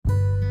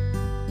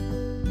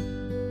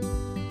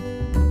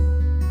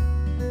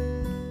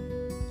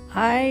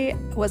I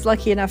was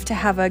lucky enough to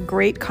have a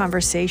great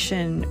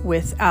conversation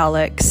with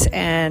Alex,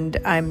 and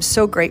I'm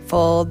so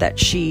grateful that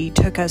she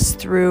took us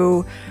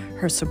through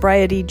her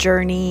sobriety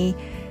journey,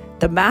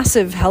 the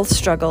massive health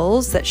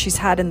struggles that she's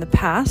had in the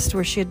past,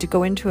 where she had to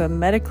go into a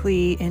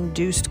medically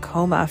induced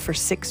coma for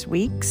 6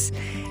 weeks,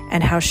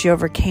 and how she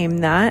overcame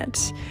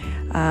that.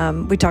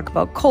 We talk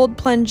about cold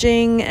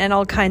plunging and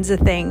all kinds of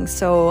things.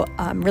 So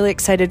I'm really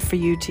excited for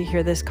you to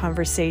hear this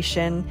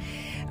conversation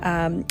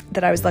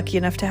that I was lucky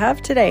enough to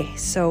have today.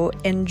 So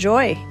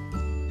enjoy.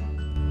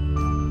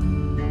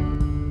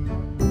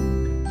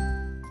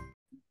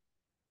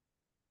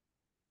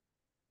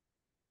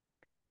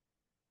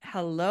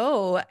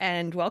 Hello,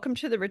 and welcome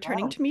to the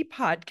Returning to Me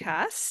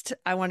podcast.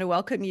 I want to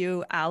welcome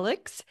you,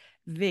 Alex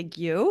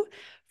Vigue,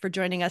 for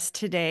joining us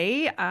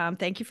today.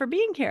 Thank you for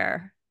being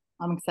here.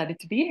 I'm excited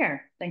to be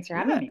here. Thanks for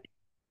having me.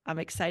 I'm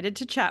excited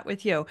to chat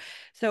with you.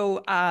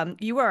 So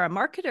you are a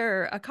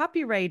marketer, a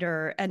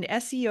copywriter, an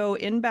SEO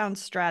inbound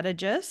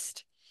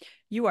strategist.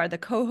 You are the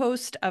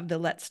co-host of the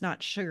Let's Not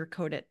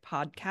Sugarcoat It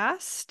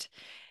podcast.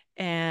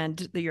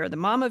 And you're the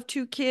mom of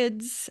 2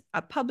 kids,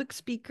 a public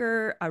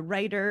speaker, a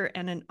writer,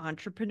 and an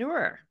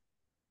entrepreneur.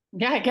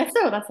 Yeah, I guess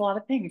so. That's a lot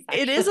of things, It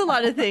actually. is a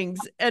lot of things.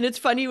 And it's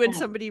funny when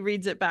somebody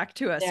reads it back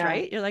to us, Yeah.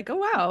 right? You're like, oh,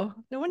 wow,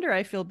 no wonder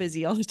I feel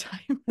busy all the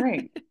time.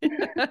 Right.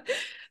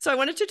 So I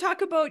wanted to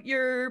talk about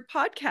your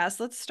podcast.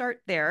 Let's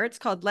start there. It's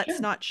called Let's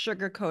Sure. Not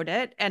Sugarcoat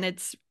It. And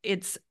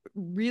it's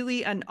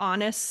really an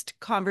honest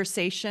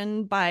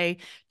conversation by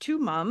 2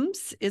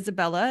 moms.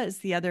 Isabella is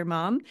the other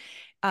mom.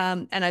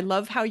 And I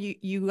love how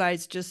you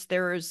guys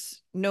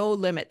there's no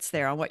limits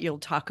there on what you'll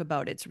talk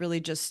about. It's really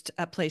just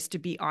a place to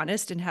be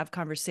honest and have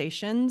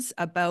conversations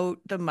about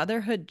the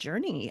motherhood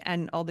journey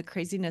and all the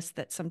craziness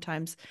that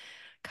sometimes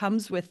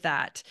comes with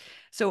that.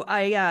 So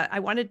I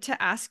wanted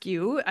to ask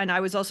you, and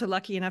I was also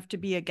lucky enough to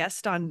be a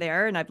guest on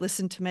there, and I've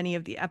listened to many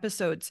of the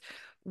episodes.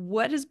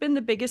 What has been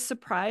the biggest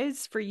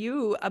surprise for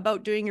you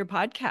about doing your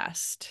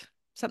podcast?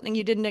 Something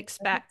you didn't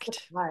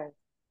expect? Right.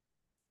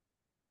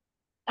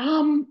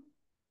 Um,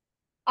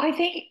 I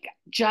think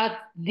just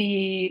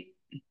we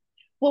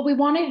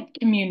wanted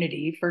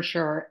community for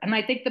sure. And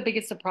I think the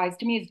biggest surprise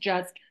to me is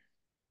just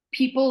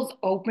people's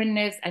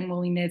openness and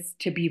willingness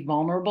to be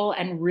vulnerable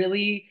and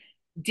really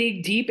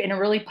dig deep in a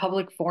really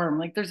public forum.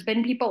 Like there's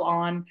been people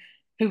on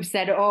who've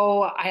said,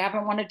 "Oh, I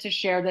haven't wanted to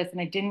share this and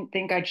I didn't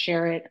think I'd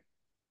share it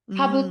Mm,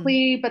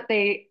 publicly," but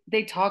they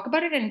talk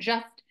about it and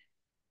just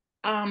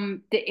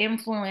the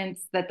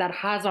influence that that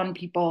has on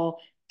people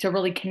to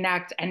really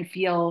connect and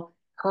feel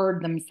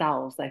heard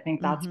themselves. I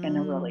think that's been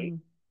a really mm-hmm.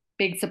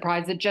 big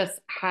surprise at just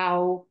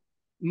how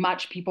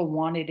much people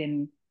wanted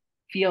and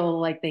feel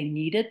like they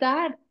needed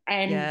that.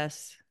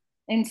 Yes.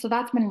 And so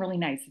that's been really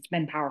nice. It's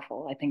been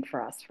powerful, I think,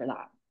 for us for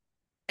that.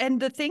 And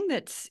the thing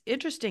that's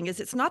interesting is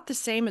it's not the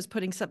same as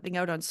putting something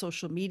out on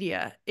social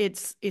media.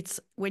 It's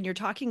when you're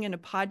talking in a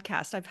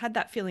podcast, I've had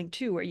that feeling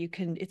too, where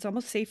it's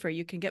almost safer.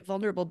 You can get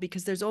vulnerable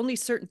because there's only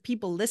certain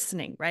people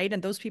listening, right?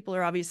 And those people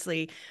are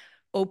obviously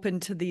open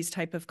to these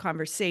type of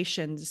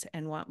conversations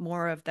and want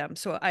more of them.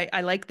 So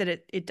I like that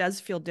it does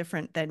feel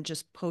different than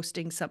just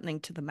posting something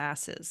to the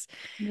masses.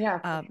 Yeah,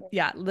 for sure.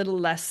 Yeah, a little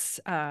less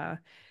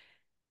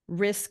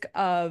risk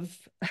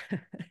of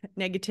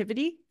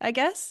negativity, I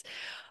guess.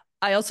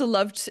 I also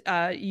loved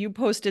you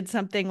posted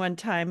something one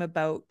time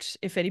about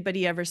if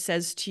anybody ever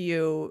says to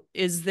you,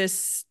 is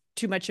this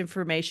too much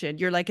information?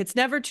 You're like, it's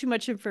never too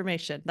much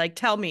information. Like,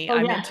 tell me, Oh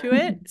I'm yeah. into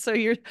it. So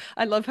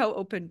I love how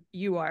open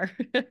you are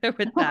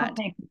with that.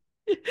 Thanks.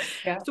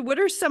 Yeah. So what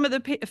are some of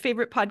the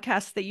favorite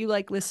podcasts that you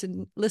like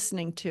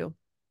listening to?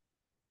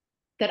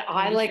 That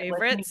I Any like listening to.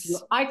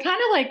 favorites? I kind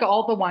of like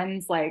all the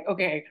ones like,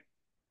 okay,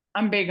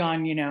 I'm big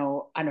on,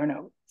 I don't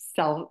know,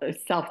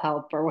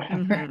 self-help or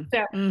whatever. Mm-hmm. So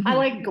I Mm-hmm.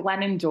 like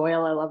Glennon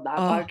Doyle. I love that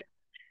Oh, podcast.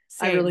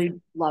 I same.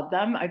 really love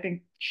them. I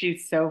think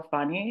she's so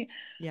funny.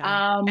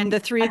 Yeah. And the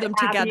 3 of And them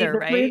Abby, together,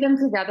 the three of right? them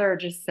together are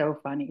just so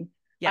funny.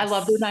 I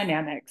love their Yes.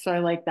 dynamic, so I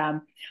like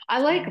them. I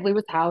like Same.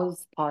 Lewis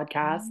Howe's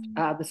podcast,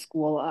 Mm. The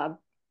School of.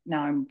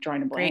 Now I'm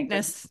drawing a blank, but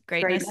Greatness.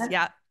 Greatness.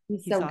 Yeah.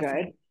 He's He's so awesome.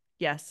 good.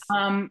 Yes.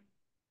 Um,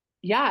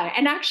 yeah,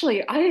 and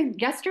actually, I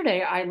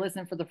yesterday I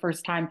listened for the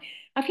first time.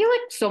 I feel like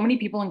so many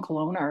people in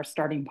Kelowna are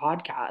starting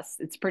podcasts.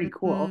 It's pretty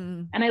cool.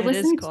 And I It is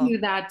listened cool. to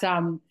that.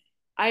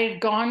 I had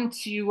gone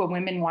to a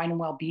women wine and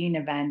well-being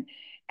event,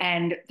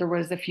 and there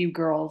was a few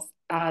girls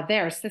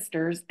there,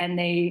 sisters, and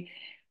they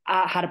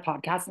had a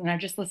podcast, and I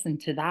just listened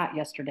to that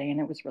yesterday,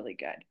 and it was really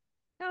good.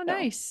 Oh, So,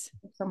 nice.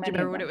 so Do you many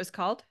remember of what it them. was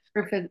called?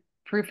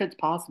 Proof it's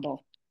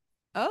possible.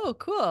 Oh,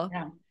 cool.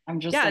 Yeah, I'm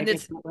just Yeah, and like,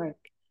 it's not right.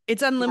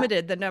 it's Yeah.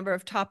 unlimited, the number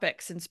of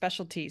topics and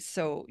specialties.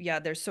 So yeah,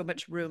 there's so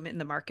much room in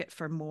the market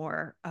for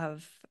more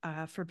of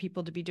for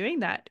people to be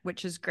doing that,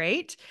 which is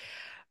great.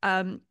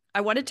 I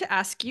wanted to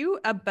ask you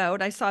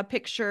about, I saw a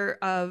picture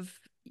of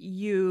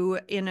you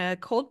in a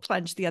cold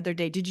plunge the other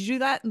day. Did you do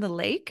that in the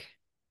lake?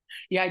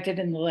 Yeah, I did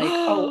in the lake.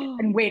 Oh, Oh,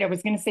 and wait, I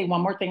was going to say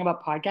one more thing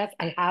about podcasts.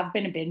 I have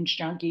been a binge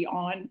junkie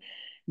on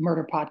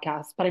murder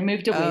podcasts, but I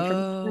moved away from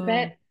it for a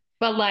bit. oh.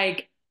 But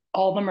like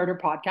all the murder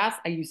podcasts,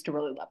 I used to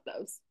really love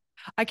those.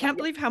 I can't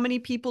believe how many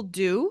people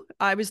do.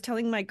 I was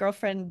telling my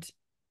girlfriend,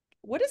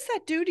 what does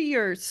that do to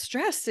your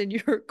stress and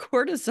your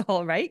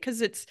cortisol, right?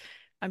 Because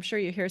I'm sure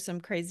you hear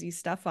some crazy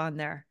stuff on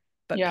there,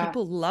 but Yeah,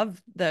 people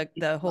love the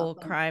love whole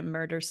them, crime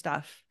murder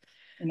stuff.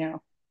 you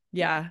know.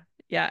 Yeah. Yeah.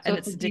 Yeah. So And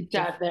it's it's a deep addictive.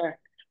 dive there.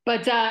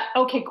 But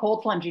okay,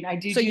 cold plunging. I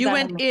So do you that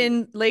went in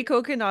in Lake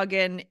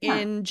Okanagan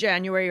yeah, in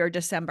January or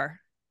December?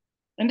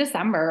 in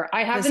December.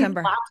 I haven't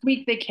December. last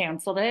week they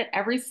canceled it.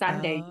 Every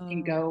Sunday you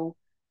can Oh, go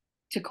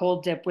to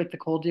Cold Dip with the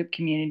Cold Dip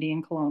community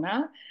in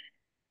Kelowna.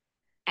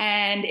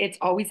 And it's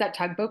always at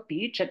Tugboat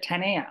Beach at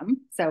 10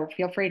 a.m. So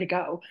feel free to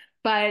go.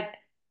 But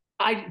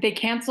they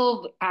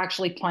canceled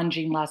actually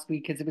plunging last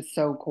week because it was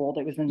so cold.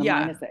 It was in the yeah.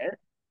 minuses.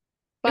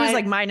 It was But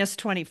like minus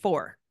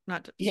 24.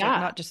 Not so yeah,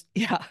 not just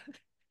yeah.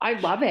 I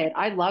love it.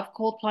 I love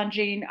cold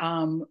plunging.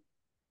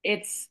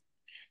 It's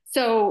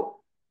so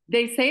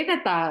they say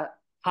that the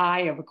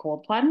high of a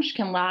cold plunge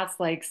can last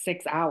like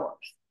 6 hours.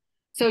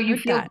 So I've you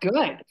heard feel that.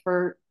 good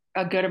for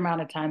a good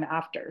amount of time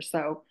after.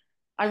 So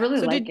I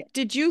really So like did it.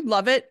 did you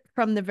love it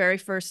from the very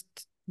first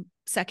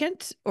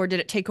second, or did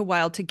it take a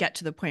while to get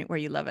to the point where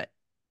you love it?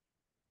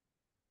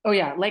 Oh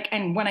yeah, like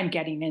and when I'm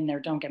getting in there,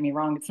 don't get me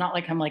wrong, it's not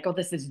like I'm like, oh,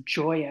 this is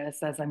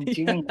joyous as I'm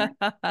doing it.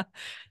 Yeah.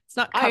 It's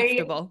not I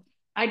comfortable.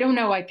 I don't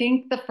know. I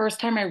think the first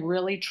time I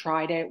really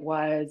tried it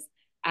was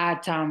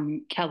at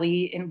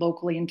Kelly in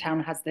locally in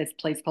town has this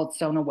place called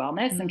Sona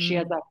Wellness, and she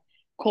has Mm, a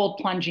cold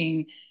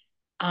plunging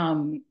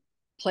um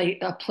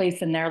a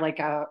place in there like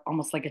a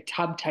almost like a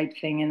tub type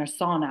thing in a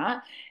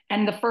sauna.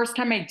 And the first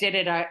time I did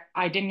it,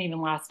 I didn't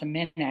even last a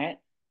minute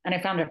and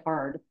I found it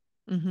hard.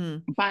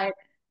 mm-hmm, But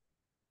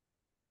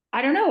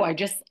I don't know.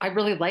 I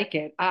really like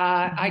it.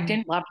 I mm-hmm,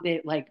 didn't love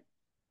it like,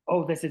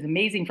 oh, this is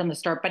amazing from the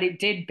start, but it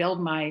did build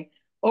my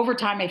over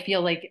time. I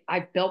feel like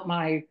I've built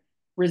my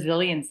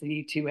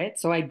resiliency to it.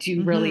 So I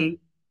do mm-hmm, really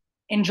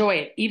enjoy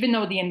it. Even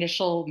though the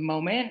initial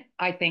moment,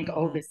 I think,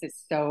 oh, mm-hmm. this is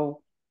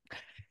so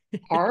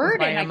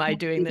hard Why and I am I can't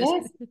doing do this?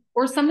 this.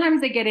 Or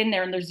sometimes they get in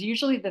there and there's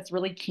usually this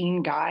really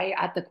keen guy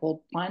at the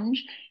cold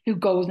plunge who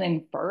goes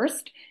in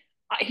first.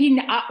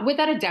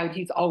 Without a doubt,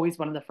 he's always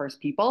one of the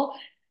first people.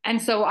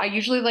 And so I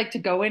usually like to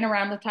go in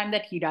around the time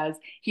that he does.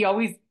 He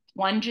always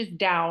plunges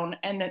down,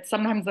 and that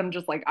sometimes I'm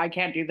just like, I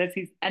can't do this.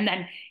 And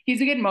then he's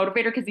a good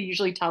motivator because he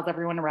usually tells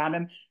everyone around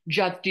him,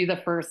 just do the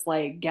first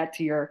like get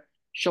to your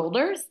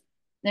shoulders.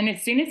 And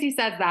as soon as he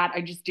says that,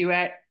 I just do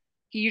it.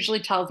 He usually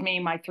tells me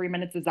my 3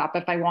 minutes is up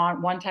if I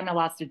want. One time I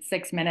lasted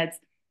 6 minutes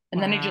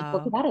and then I just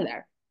book it Wow. out of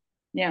there.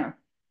 Yeah.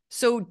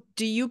 So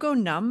do you go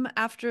numb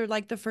after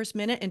like the first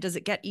minute and does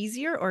it get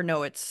easier or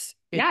no,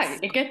 Yeah,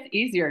 it's it gets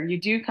easier. You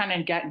do kind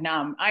of get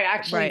numb. I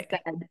actually right.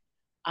 said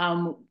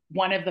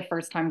one of the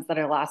first times that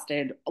I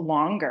lasted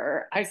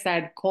longer, I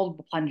said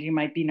cold plunging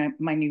might be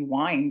my new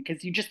wine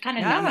because you just kind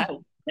of numb Yeah.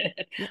 out.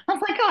 Yeah. I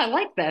was like, oh, I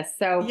like this.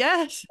 So,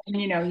 Yes.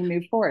 and, you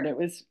move forward.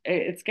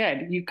 It's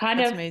good. You kind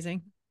That's of,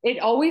 amazing. it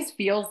always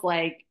feels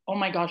like, oh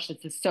my gosh,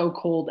 this is so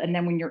cold. And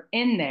then when you're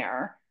in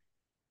there,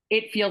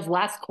 it feels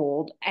less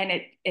cold. And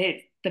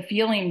the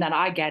feeling that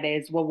I get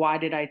is, well, why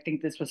did I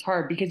think this was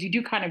hard? Because you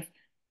do kind of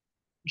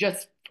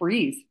just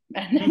freeze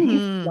and then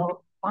you Mm-hmm.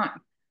 feel fine.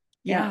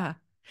 Yeah. Yeah.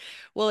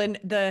 Well, and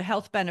the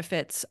health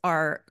benefits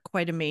are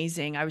quite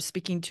amazing. I was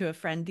speaking to a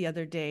friend the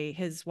other day.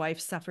 His wife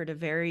suffered a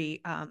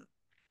very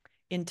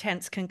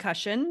intense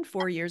concussion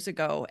 4 years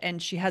ago,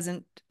 and she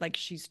hasn't, like,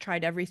 she's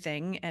tried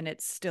everything and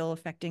it's still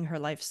affecting her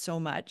life so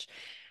much.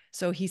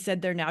 So he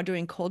said they're now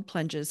doing cold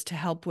plunges to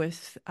help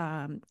with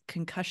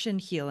concussion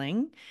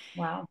healing.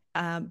 Wow.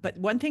 But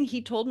one thing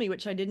he told me,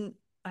 which I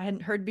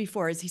hadn't heard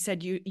before, is he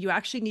said you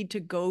actually need to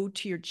go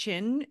to your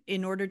chin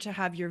in order to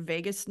have your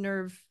vagus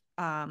nerve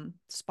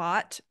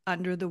spot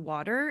under the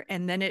water,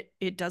 and then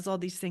it does all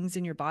these things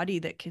in your body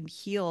that can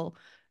heal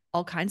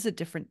all kinds of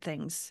different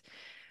things.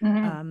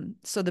 Hmm.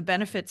 So the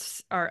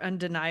benefits are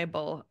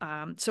undeniable.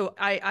 So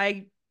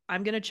I'm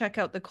going to check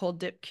out the cold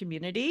dip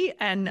community,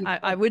 and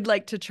I would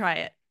like to try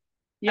it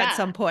at Yeah.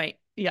 some point.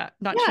 Yeah,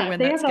 not sure Yeah. when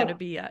They that's have going to a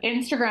be yet.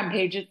 Instagram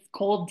page. It's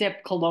Cold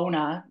Dip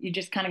Kelowna. You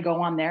just kind of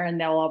go on there and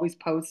they'll always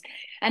post.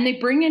 And they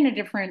bring in a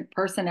different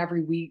person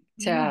every week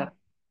Mm, to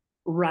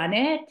run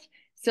it.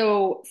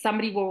 So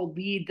somebody will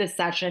lead the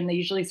session. They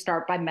usually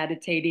start by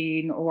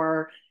meditating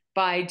or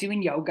by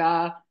doing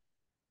yoga.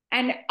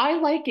 And I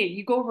like it.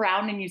 You go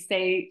around and you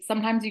say,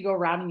 sometimes you go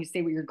around and you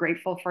say what you're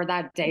grateful for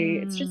that day.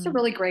 It's just a mm.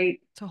 really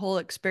great It's a whole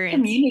experience.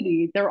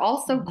 community. They're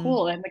all so Hmm.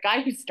 cool. And the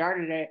guy who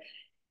started it,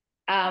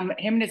 him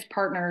and his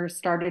partner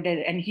started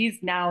it, and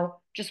he's now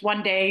just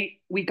one day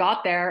we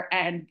got there,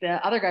 and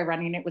the other guy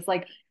running it was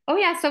like, "Oh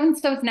yeah, so and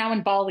so's now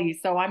in Bali,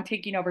 so I'm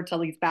taking over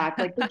till he's back."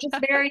 Like they're just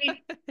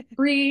very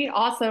free,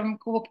 awesome,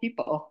 cool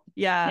people.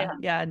 Yeah, Yeah,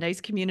 yeah,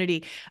 nice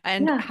community.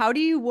 And yeah. how do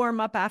you warm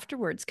up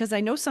afterwards? Because I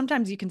know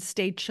sometimes you can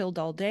stay chilled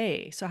all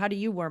day. So how do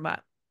you warm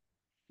up?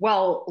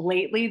 Well,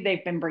 lately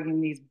they've been bringing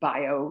these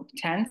bio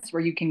tents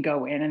where you can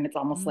go in, and it's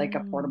almost like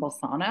a Mm, portable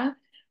sauna.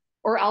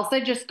 Or else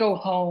I just go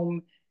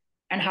home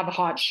and have a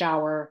hot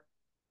shower.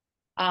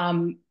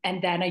 And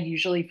then I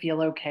usually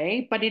feel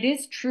okay. But it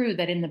is true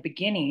that in the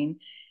beginning,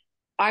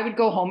 I would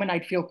go home and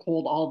I'd feel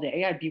cold all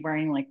day. I'd be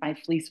wearing like my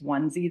fleece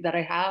onesie that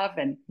I have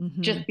and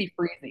Mm-hmm. just be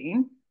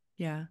freezing.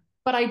 Yeah.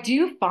 But I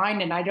do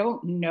find, and I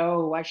don't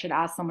know, I should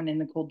ask someone in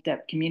the cold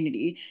dip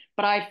community,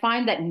 but I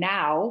find that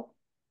now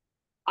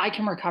I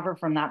can recover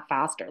from that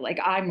faster. Like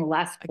I'm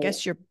less I cold.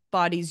 guess your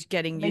body's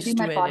getting Maybe used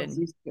to my it. body's And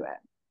used to it.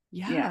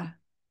 Yeah. yeah,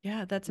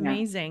 yeah, that's Yeah.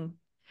 amazing.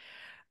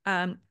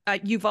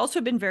 You've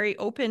also been very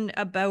open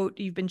about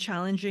you've been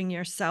challenging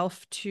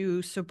yourself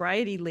to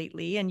sobriety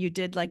lately, and you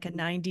did like a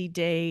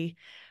 90-day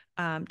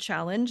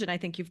challenge, and I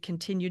think you've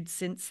continued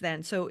since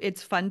then. So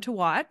it's fun to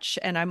watch,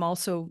 and I'm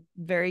also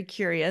very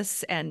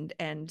curious. And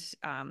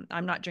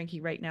I'm not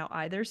drinking right now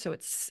either, so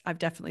I'm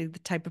definitely the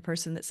type of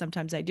person that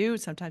sometimes I do,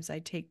 sometimes I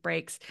take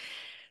breaks.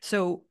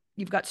 So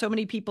you've got so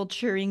many people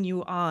cheering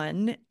you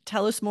on.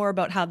 Tell us more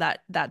about how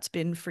that's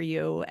been for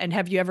you. And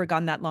have you ever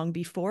gone that long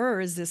before, or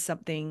is this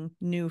something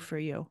new for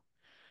you?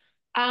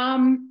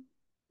 Um,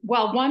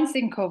 well, once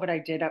in COVID, I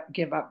did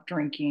give up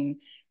drinking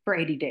for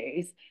 80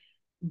 days,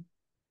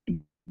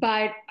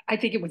 but I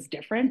think it was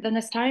different than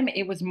this time.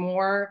 It was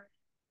more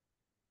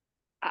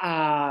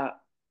uh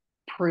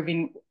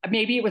proving,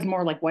 maybe it was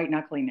more like white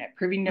knuckling it,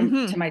 proving to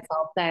Mm-hmm.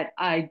 myself that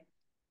I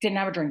didn't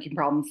have a drinking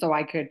problem, so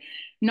I could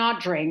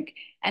not drink.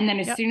 And then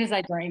as Yep. soon as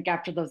I drank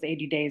after those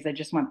 80 days, I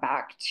just went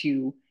back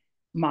to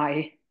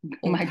my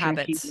Old my drinking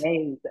habits.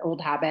 ways,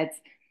 old habits.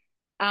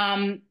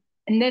 Um,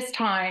 and this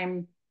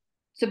time,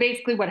 so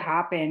basically what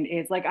happened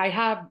is like I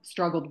have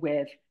struggled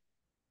with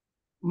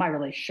my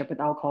relationship with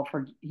alcohol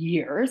for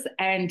years.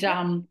 And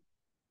Yep.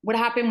 what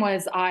happened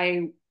was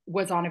I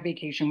was on a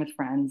vacation with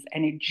friends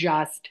and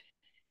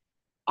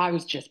I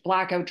was just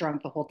blackout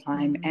drunk the whole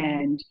time. Mm-hmm.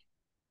 And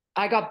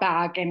I got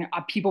back and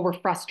people were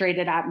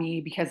frustrated at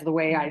me because of the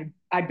way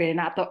I'd been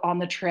on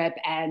the trip.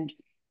 And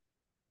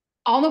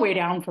on the way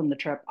down from the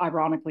trip,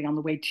 ironically, on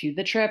the way to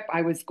the trip,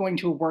 I was going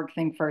to a work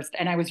thing first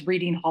and I was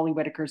reading Holly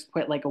Whitaker's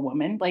Quit Like a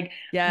Woman. Like the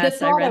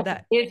Yes, I thought read of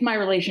that. is my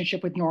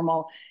relationship with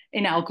normal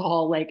in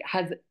alcohol, like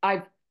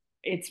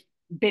it's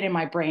been in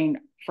my brain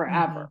Mm-hmm.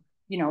 forever.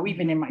 You know,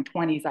 even in Mm-hmm. my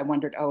 20s, I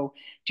wondered, oh,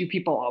 do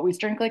people always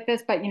drink like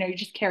this? But, you know, you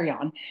just carry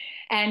on.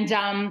 And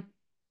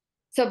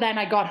so then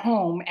I got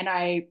home and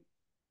I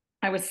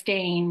was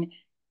staying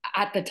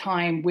at the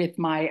time with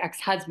my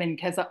ex-husband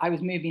because I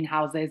was moving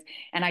houses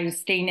and I was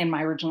staying in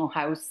my original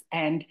house.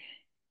 And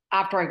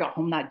after I got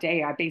home that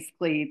day, I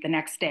basically, the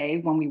next day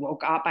when we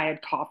woke up, I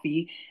had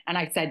coffee and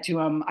I said to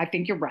him, I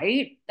think you're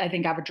right. I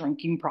think I have a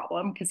drinking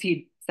problem because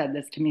he'd said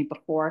this to me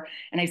before.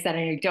 And I said,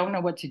 I don't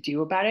know what to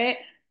do about it.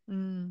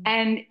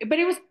 Mm. But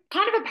it was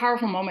kind of a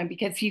powerful moment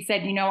because he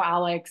said, you know,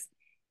 Alex,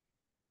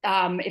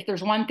 if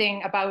there's one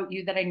thing about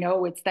you that I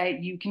know, it's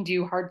that you can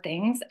do hard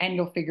things and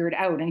you'll figure it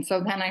out. And so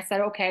then I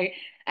said, okay.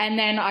 And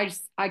then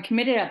I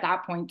committed at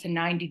that point to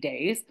 90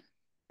 days.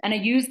 And I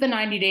used the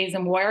 90 days.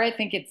 And where I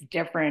think it's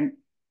different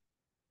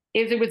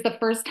is it was the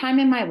first time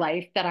in my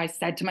life that I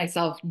said to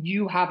myself,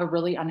 you have a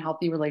really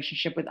unhealthy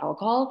relationship with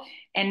alcohol.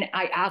 And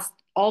I asked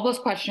all those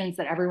questions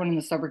that everyone in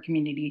the sober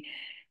community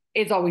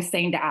is always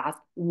saying to ask.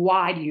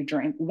 Why do you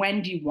drink?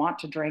 When do you want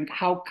to drink?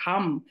 How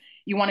come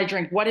you want to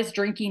drink? What is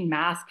drinking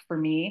mask for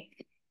me?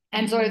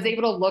 And so I was Mm.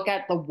 able to look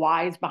at the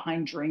whys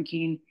behind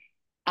drinking,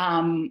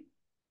 um,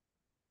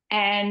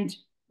 and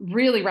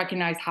really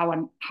recognize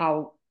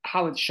how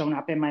it's shown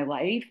up in my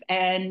life.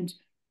 And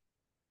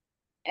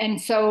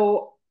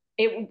so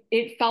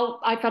it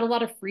felt I felt a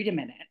lot of freedom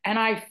in it. And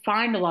I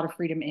find a lot of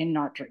freedom in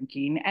not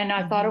drinking. And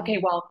I thought, Mm-hmm. okay,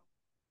 well,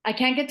 I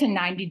can't get to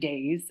 90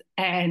 days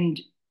and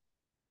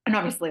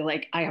obviously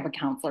like I have a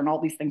counselor and all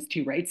these things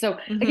too, right? So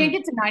I can't Mm-hmm.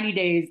 get to 90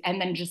 days and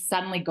then just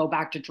suddenly go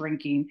back to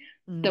drinking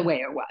the Mm. way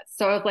it was.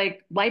 So I was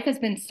like, life has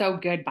been so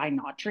good by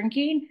not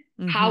drinking.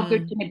 How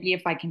good Mm-hmm. can it be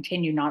if I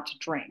continue not to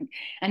drink?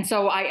 And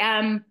so I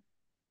am,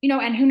 you know,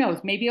 and who knows,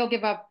 maybe I'll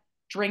give up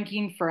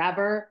drinking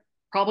forever.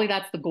 Probably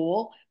that's the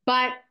goal.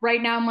 But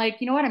right now I'm like,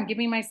 you know what? I'm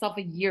giving myself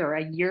a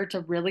year to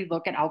really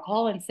look at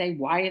alcohol and say,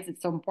 why is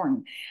it so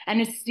important? And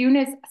as soon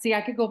as, see,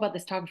 I could go about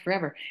this topic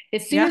forever.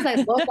 As soon as Yeah. I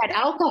look at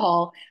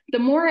alcohol, the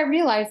more I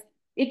realize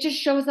it just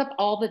shows up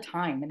all the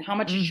time and how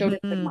much it showed up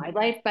in Mm-hmm. my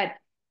life. But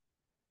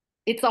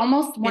it's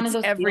almost one of It's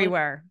those feelings.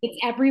 everywhere. It's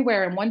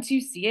everywhere. And once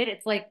you see it,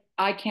 it's like,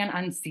 I can't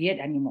unsee it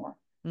anymore.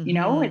 You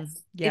know, Mm-hmm.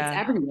 it's Yeah.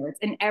 everywhere. It's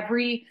in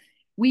every,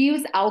 we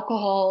use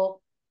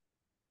alcohol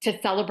to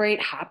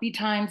celebrate happy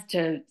times,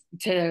 to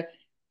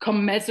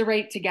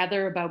commiserate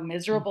together about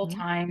miserable Mm-hmm.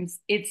 times.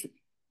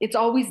 It's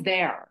always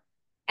there.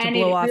 To And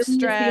blow it off really is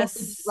the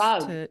only stress,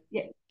 drug. to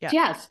Yeah, yeah.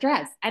 yeah,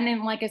 stress. And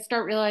then like I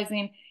start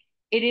realizing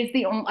it is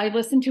the only I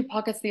listened to a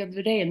podcast the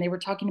other day and they were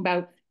talking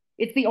about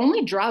it's the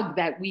only drug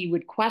that we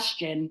would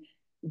question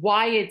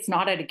why it's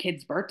not at a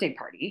kid's birthday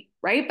party,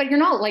 right? But you're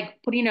not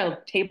like putting a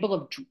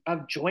table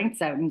of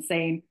joints out and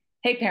saying,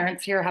 "Hey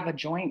parents, here have a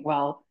joint."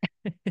 Well,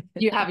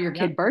 you have your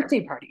Yeah. kid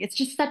birthday party. It's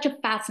just such a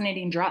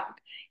fascinating drug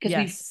because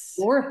we've Yes.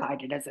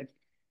 glorified it as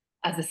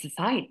a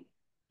society.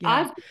 Yeah.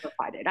 I've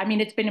glorified it. I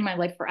mean, it's been in my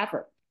life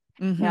forever.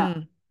 Yeah.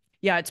 Mm-hmm.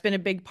 Yeah, it's been a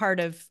big part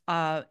of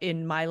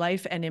in my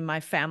life and in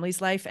my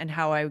family's life and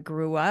how I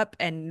grew up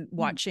and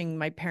watching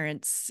my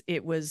parents.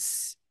 It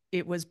was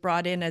it was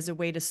brought in as a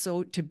way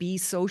to be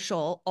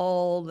social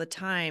all the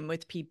time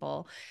with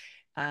people.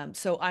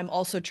 So I'm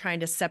also trying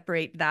to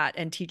separate that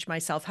and teach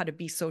myself how to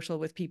be social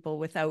with people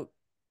without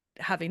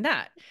having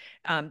that.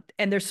 And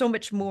there's so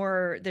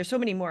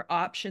many more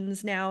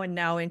options now. And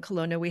now in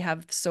Kelowna, we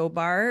have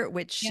Sobar,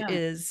 which Yeah.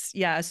 is,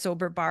 yeah, a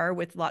sober bar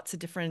with lots of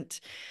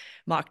different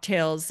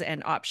mocktails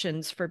and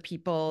options for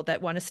people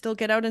that want to still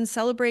get out and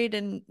celebrate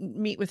and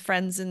meet with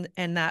friends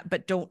and that,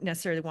 but don't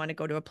necessarily want to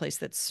go to a place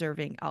that's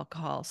serving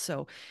alcohol.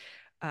 So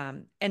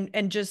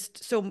and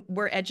just so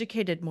we're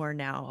educated more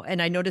now.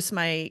 And I notice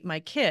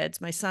my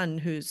kids, my son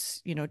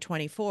who's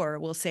 24,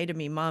 will say to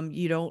me, "Mom,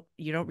 you don't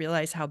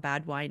realize how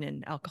bad wine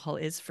and alcohol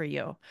is for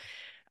you."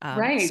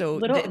 Right. So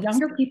Little it's,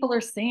 younger people are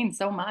saying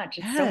so much.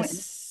 It's so yes,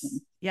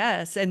 interesting.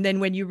 yes. And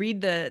then when you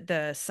read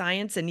the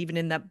science, and even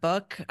in that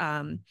book,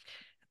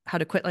 How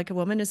to Quit Like a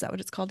Woman, is that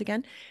what it's called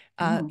again?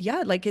 Mm,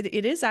 Yeah, like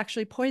it is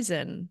actually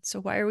poison.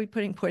 So why are we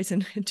putting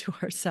poison into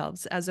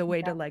ourselves as a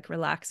way to yeah. like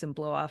relax and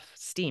blow off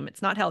steam?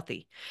 It's not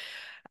healthy.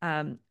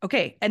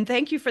 Okay. And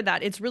thank you for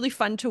that. It's really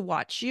fun to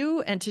watch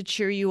you and to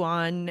cheer you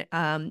on.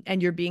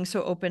 And you're being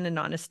so open and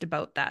honest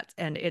about that.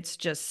 And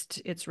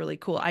it's really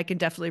cool. I can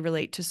definitely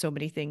relate to so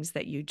many things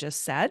that you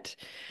just said.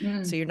 So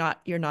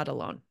Mm. you're not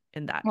alone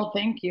in that. Well,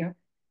 thank you.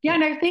 Yeah, Yeah.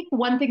 and I think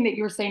one thing that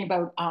you were saying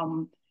about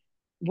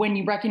when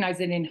you recognize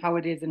it in how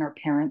it is in our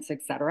parents,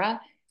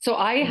 etc. So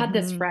I had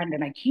this Mm-hmm. friend,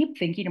 and I keep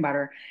thinking about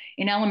her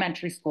in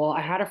elementary school.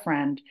 I had a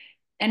friend,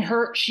 and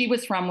she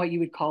was from what you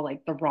would call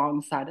like the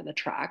wrong side of the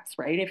tracks,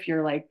 right? If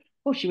you're like,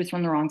 oh, she was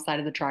from the wrong side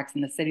of the tracks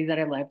in the city that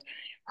I lived.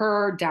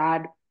 Her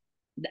dad,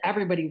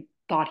 everybody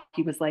thought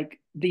he was like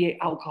the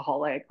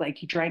alcoholic, like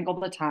he drank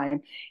all the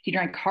time. He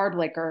drank hard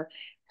liquor.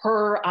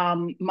 Her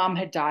mom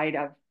had died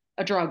of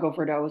a drug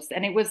overdose,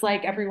 and it was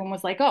like Mm-hmm. everyone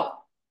was like, oh.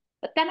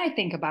 But then I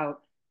think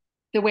about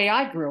the way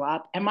I grew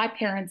up, and my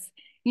parents,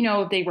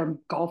 they were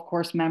golf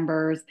course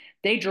members.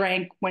 They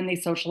drank when they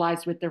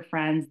socialized with their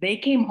friends. They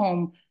came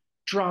home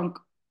drunk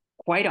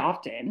quite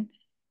often,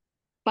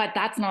 but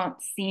that's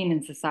not seen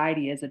in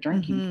society as a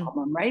drinking Mm-hmm.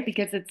 problem, right?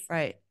 Because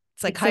Right.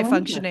 It's like it's high so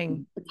functioning.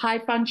 interesting. It's high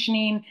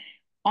functioning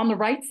on the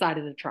right side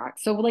of the track.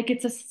 So like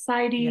it's a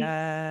society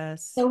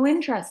Yes, so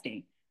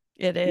interesting,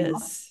 it you know?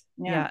 is.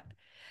 Yeah.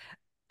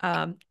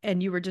 Yeah.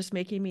 And you were just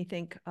making me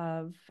think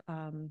of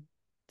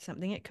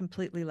something. It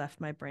completely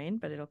left my brain,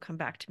 but it'll come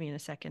back to me in a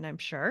second, I'm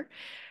sure.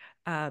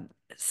 Um,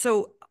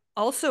 so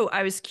also,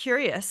 I was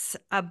curious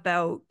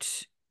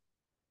about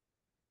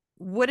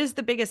what is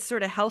the biggest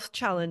sort of health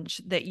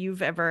challenge that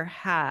you've ever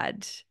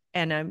had?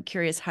 And I'm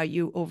curious how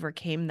you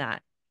overcame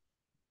that.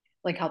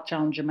 Like health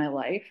challenge in my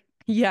life.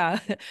 Yeah,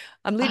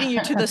 I'm leading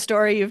you to the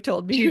story you've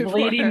told me She's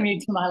leading before. me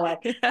to my life.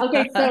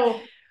 Okay,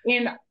 so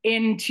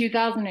in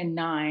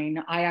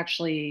 2009, I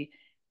actually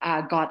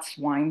got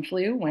swine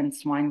flu when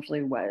swine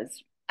flu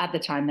was at the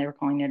time they were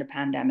calling it a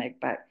pandemic,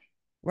 but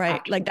Right.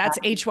 after Like the that's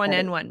fact,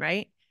 H1N1,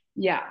 right?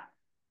 yeah.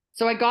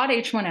 So I got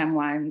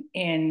H1N1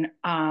 in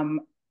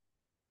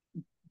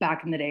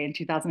back in the day in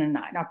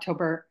 2009,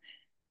 October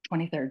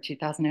 23rd,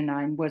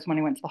 2009 was when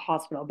I went to the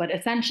hospital. But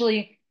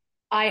essentially,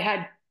 I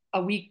had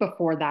a week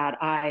before that,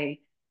 I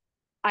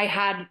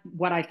had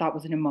what I thought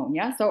was a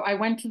pneumonia. So I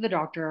went to the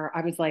doctor.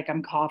 I was like,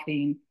 I'm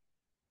coughing.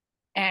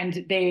 And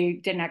they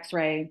did an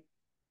x-ray.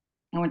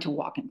 I went to a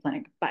walk-in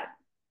clinic, but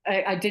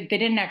they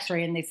did an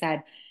x-ray and they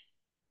said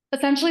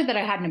essentially that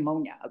I had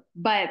pneumonia.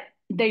 But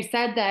they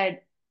said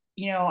that,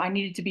 I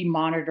needed to be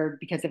monitored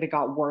because if it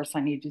got worse, I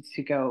needed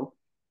to go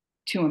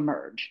to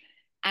emerge.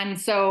 And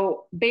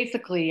so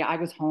basically, I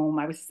was home,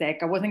 I was sick,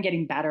 I wasn't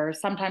getting better.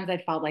 Sometimes I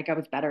felt like I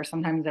was better,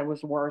 sometimes I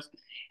was worse.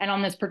 And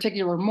on this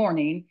particular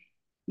morning,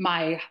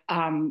 my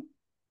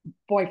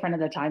boyfriend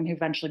at the time, who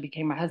eventually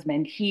became my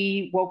husband,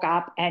 he woke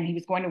up and he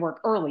was going to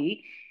work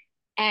early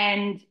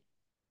and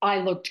I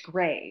looked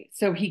gray.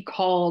 So he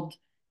called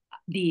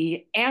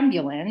the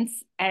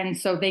ambulance and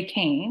so they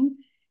came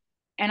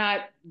and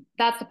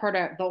that's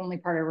the only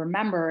part I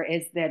remember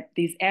is that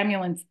these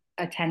ambulance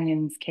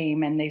attendants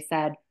came and they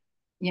said,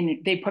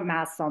 they put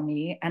masks on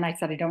me and I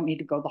said I don't need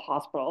to go to the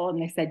hospital and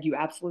they said you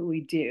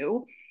absolutely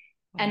do.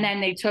 And Wow.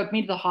 then they took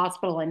me to the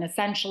hospital and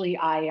essentially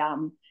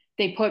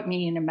they put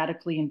me in a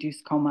medically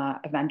induced coma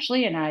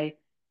eventually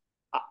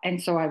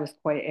and so I was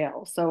quite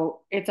ill.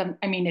 So it's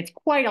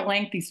quite a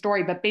lengthy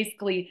story, but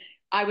basically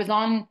I was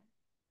on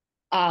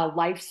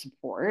life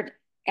support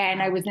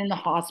and I Wow. was in the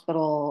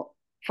hospital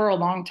for a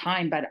long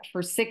time, but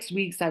for 6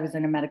 weeks I was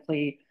in a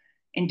medically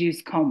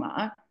induced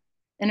coma.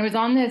 And it was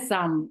on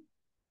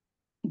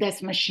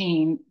this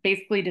machine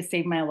basically to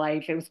save my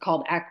life. It was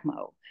called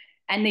ECMO.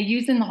 And they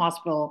use in the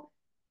hospital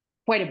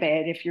quite a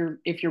bit if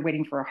you're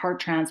waiting for a heart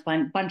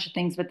transplant, bunch of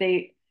things, but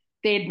they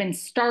had been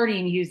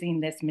starting using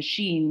this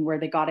machine where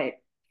they got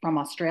it from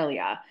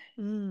Australia,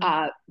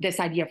 Mm. this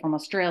idea from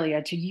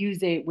Australia to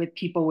use it with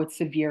people with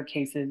severe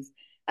cases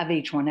of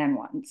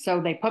H1N1.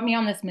 So they put me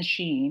on this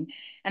machine.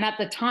 And at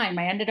the time,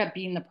 I ended up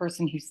being the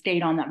person who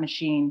stayed on that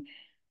machine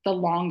the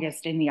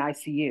longest in the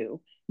ICU.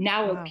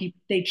 Now Wow.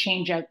 they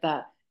change out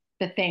the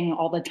thing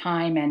all the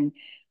time. And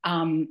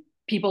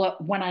people,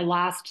 when I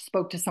last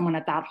spoke to someone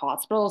at that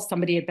hospital,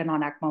 somebody had been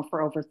on ECMO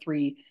for over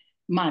 3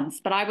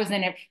 months, but I was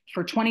in it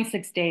for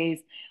 26 days.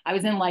 I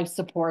was in life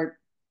support.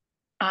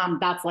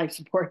 That's life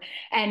support.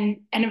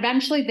 And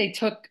eventually they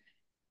took,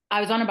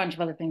 I was on a bunch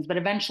of other things, but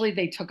eventually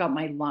they took out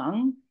my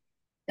lung,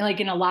 like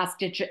in a last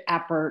ditch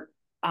effort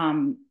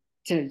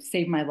to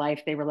save my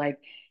life. They were like,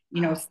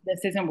 Wow.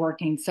 this isn't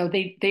working. So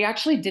they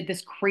actually did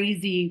this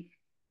crazy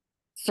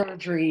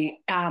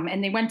surgery,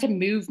 and they went to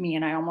move me,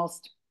 and I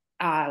almost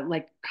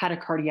like had a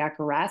cardiac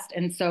arrest.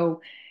 And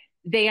so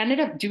they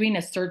ended up doing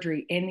a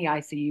surgery in the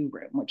ICU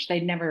room, which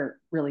they'd never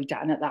really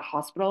done at that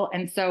hospital.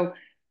 And so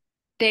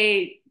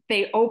they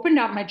opened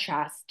up my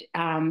chest.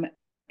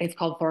 It's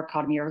called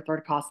thoracotomy or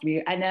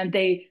thoracostomy, and then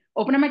they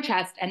opened up my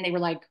chest, and they were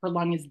like, "Her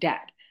lung is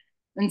dead."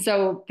 And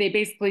so they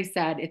basically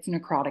said it's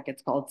necrotic.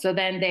 It's called. So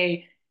then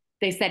they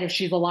said if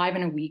she's alive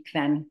in a week,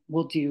 then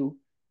we'll do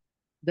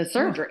the Ooh.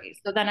 surgery.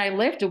 So then I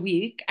lived a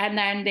week, and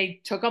then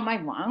they took out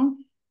my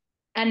lung,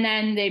 and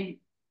then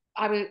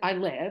I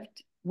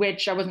lived,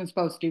 which I wasn't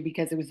supposed to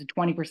because it was a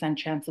 20%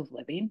 chance of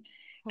living.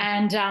 Oh.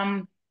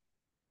 And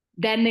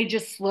then they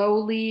just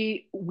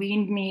slowly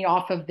weaned me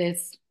off of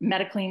this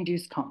medically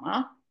induced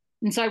coma.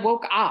 And so I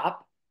woke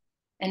up,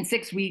 and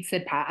 6 weeks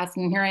had passed,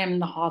 and here I am in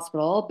the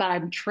hospital, but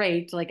I'm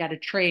trached, like at a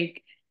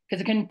trach,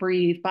 because I couldn't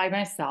breathe by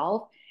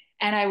myself.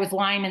 And I was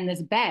lying in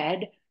this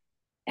bed,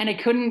 and I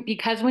couldn't,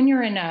 because when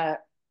you're in a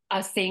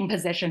same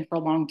position for a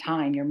long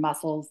time, your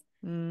muscles,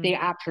 Mm. they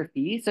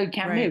atrophy. So you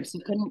can't Right. move. So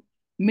you couldn't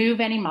move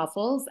any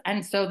muscles.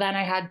 And so then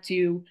I had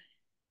to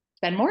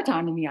spend more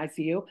time in the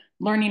ICU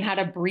learning how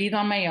to breathe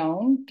on my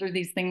own through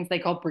these things they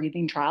call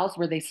breathing trials,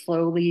 where they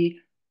slowly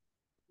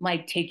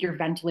like take your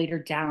ventilator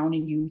down,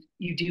 and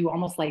you do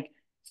almost like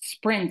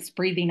sprints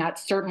breathing at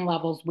certain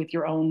levels with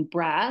your own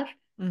breath.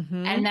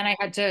 Mm-hmm. And then I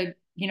had to,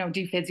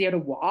 do physio to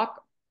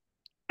walk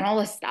and all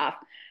this stuff.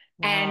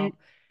 And Wow.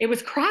 it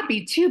was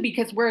crappy too,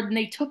 because when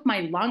they took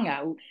my lung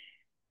out,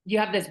 you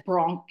have this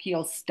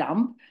bronchial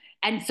stump.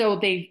 And so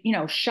they,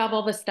 shove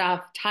all the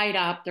stuff, tied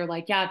up. They're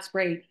like, yeah, it's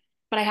great.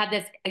 But I had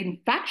this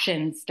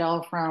infection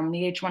still from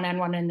the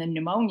H1N1 and the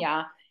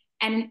pneumonia.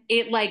 And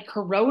it like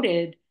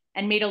corroded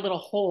and made a little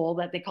hole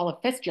that they call a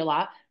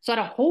fistula. So I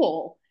had a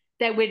hole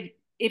that would,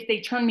 if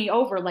they turned me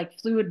over, like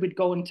fluid would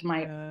go into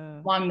my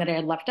Uh, lung that I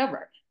had left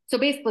over. So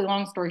basically,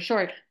 long story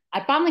short,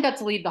 I finally got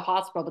to leave the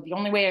hospital, but the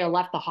only way I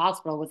left the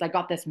hospital was I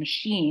got this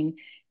machine.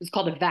 It was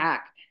called a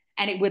Vigue,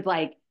 and it would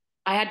like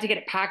I had to get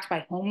it packed by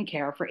home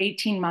care for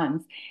 18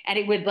 months, and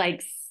it would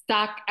like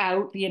suck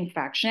out the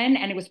infection,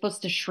 and it was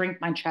supposed to shrink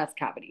my chest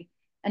cavity.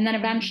 And then mm.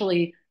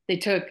 eventually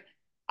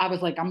I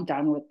was like, I'm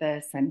done with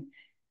this.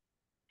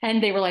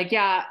 And they were like,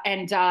 yeah.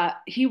 And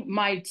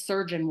my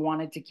surgeon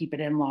wanted to keep it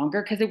in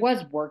longer because it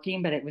was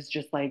working, but it was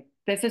just like,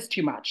 this is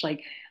too much.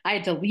 Like I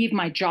had to leave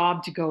my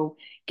job to go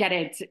get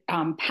it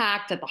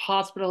packed at the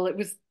hospital. It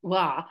was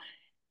blah.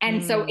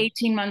 And so Mm.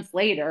 18 months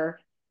later,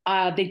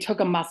 they took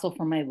a muscle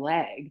from my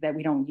leg that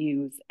we don't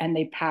use, and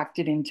they packed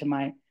it into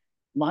my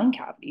lung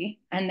cavity.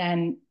 And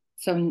then,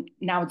 so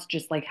now it's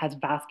just like has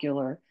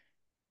vascular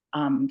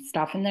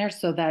stuff in there,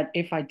 so that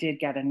if I did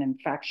get an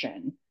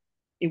infection,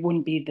 it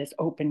wouldn't be this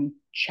open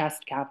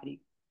chest cavity.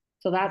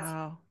 So that's,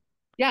 Wow.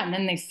 yeah. And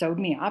then they sewed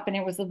me up, and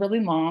it was a really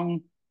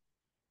long,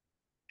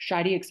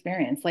 shitty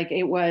experience. Like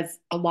it was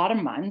a lot of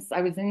months.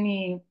 I was in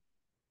the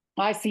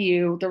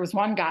ICU. There was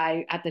one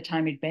guy at the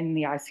time who'd been in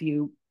the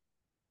ICU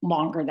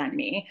longer than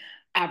me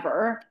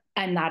ever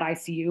in that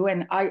ICU.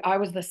 And I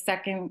was the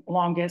second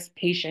longest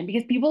patient,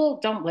 because people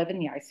don't live in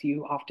the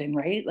ICU often,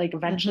 right? Like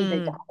eventually they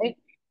Mm-hmm. die.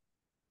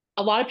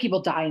 A lot of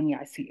people die in the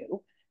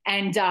ICU.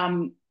 And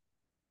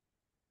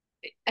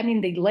I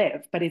mean, they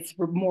live, but it's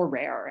more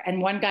rare.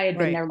 And one guy had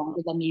been Right. there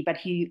longer than me, but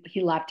he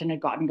left and had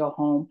gotten to go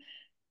home.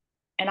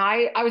 And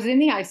I was in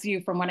the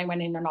ICU from when I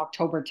went in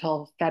October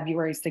till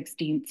February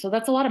 16th. So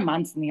that's a lot of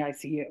months in the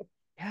ICU.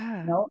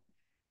 Yeah. No,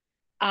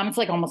 it's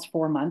like almost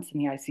 4 months in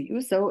the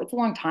ICU, so it's a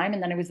long time.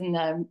 And then I was in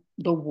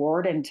the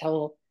ward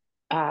until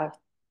uh,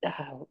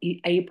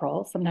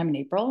 April, sometime in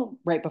April,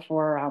 right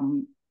before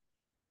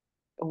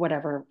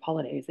whatever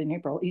holidays in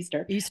April,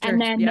 Easter. And Easter.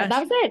 then that Yes.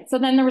 was it. So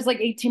then there was like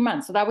 18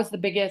 months. So that was the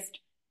biggest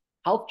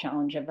health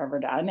challenge I've ever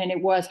done, and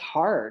it was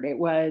hard. Yeah, it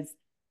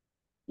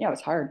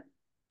was hard.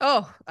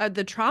 Oh,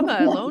 the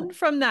trauma alone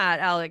from that,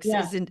 Alex,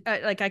 Yeah. isn't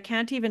like I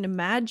can't even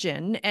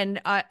imagine.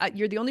 And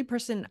you're the only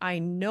person I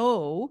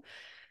know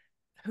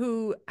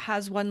who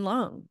has one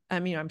lung. I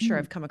mean, I'm sure Mm.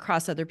 I've come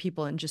across other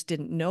people and just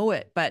didn't know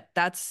it, but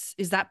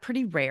is that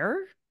pretty rare?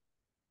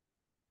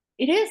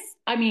 It is.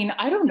 I mean,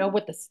 I don't know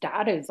what the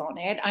stat is on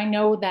it. I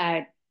know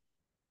that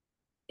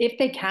if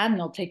they can,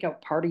 they'll take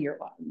out part of your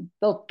lung.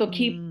 They'll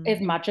keep Mm, as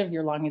much of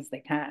your lung as they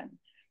can.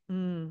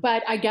 mm,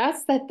 But I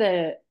guess that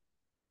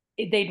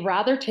they'd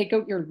rather take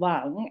out your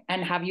lung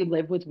and have you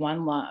live with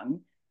one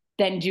lung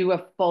than do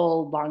a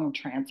full lung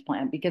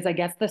transplant, because I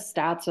guess the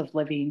stats of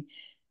living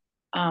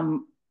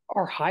um,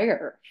 are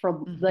higher for,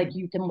 hmm like,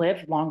 you can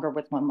live longer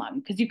with one lung,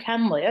 because you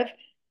can live,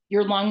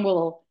 your lung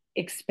will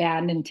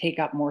expand and take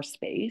up more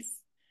space.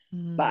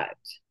 mm. But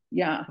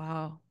yeah.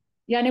 Wow.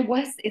 Yeah, and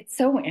it's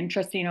so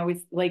interesting,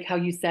 always like how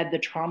you said the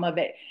trauma of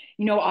it.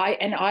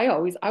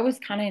 I was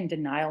kind of in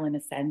denial in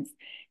a sense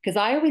because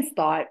I always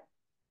thought,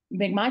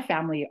 like my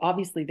family,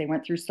 obviously they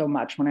went through so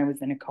much when I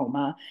was in a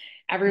coma.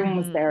 Everyone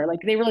was Mm-hmm. there.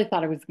 Like they really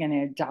thought I was going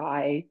to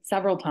die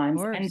several Of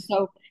times. And course.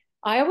 so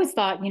I always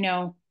thought,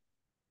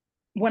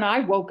 when I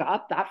woke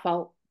up, that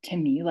felt to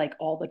me like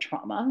all the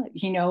trauma,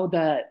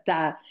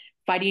 the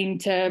fighting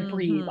to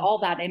breathe, Mm-hmm. all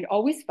that. And it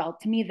always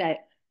felt to me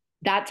that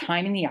that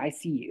time in the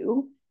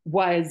ICU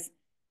was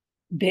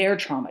their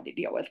trauma to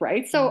deal with,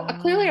 right? So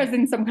clearly I Oh. was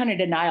in some kind of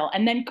denial.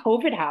 And then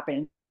COVID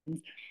happened.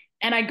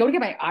 And I go to get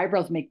my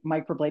eyebrows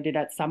microbladed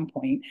at some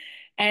point.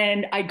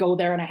 And I go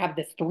there and I have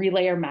this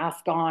 3-layer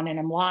mask on and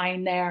I'm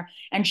lying there.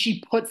 And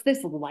she puts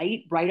this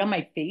light right on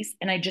my face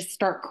and I just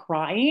start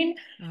crying.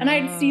 And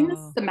I had seen this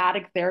Oh.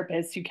 somatic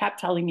therapist who kept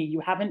telling me, you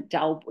haven't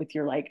dealt with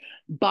your like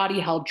body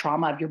held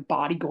trauma of your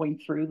body going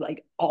through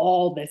like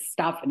all this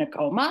stuff in a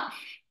coma.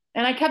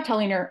 And I kept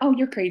telling her, oh,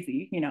 you're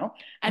crazy.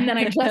 And then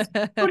I just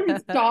couldn't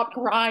stop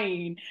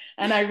crying.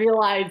 And I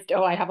realized,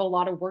 oh, I have a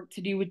lot of work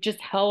to do with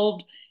just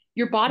held.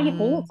 Your body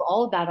holds Mm.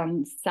 all of that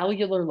on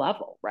cellular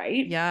level,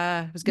 right?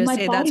 Yeah, I was gonna My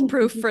say that's body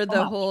proof thinks for so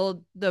the much.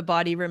 whole the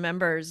body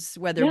remembers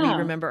whether we Yeah,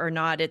 remember or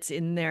not. It's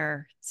in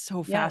there.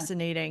 So yeah,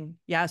 fascinating.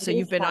 Yeah, it so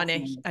you've is been on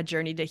fascinating. a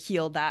journey to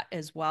heal that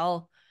as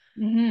well.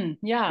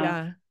 Yeah,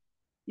 Yeah.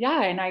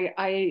 yeah, and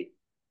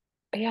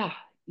yeah,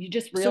 you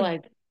just So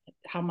realize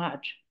how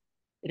much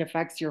it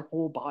affects your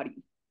whole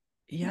body,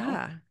 you know?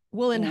 yeah.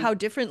 Well, and Yeah, how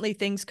differently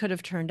things could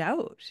have turned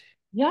out.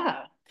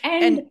 yeah,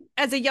 and And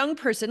as a young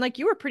person, like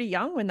you were pretty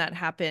young when that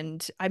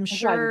happened. I'm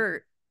I was,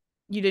 sure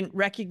you didn't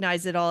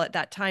recognize it all at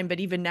that time, but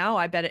even now,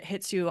 I bet it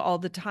hits you all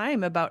the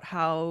time about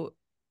how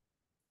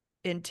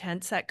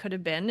intense that could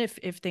have been if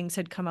things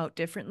had come out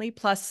differently.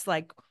 Plus,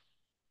 like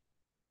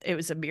it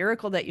was a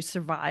miracle that you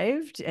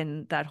survived,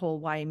 and that whole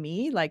why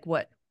me? Like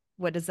what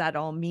does that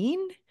all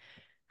mean?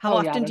 How oh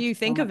yeah, often do there's you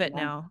so think of much it more.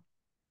 now?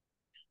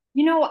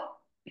 You know,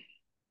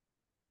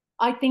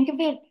 I think of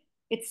it,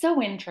 it's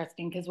so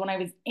interesting because when I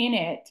was in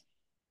it,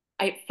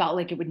 I felt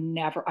like I would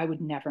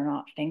never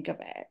not think of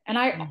it. And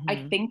I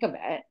Mm-hmm. think of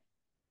it,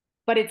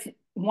 but it's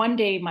one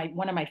day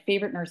one of my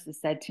favorite nurses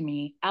said to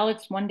me,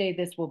 Alex, one day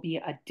this will be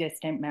a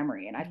distant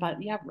memory. And I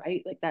thought, yeah,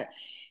 right, like that,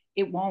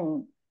 it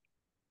won't.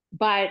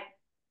 But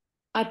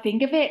I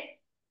think of it,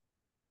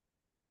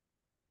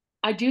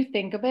 I do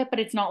think of it, but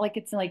it's not like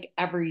it's like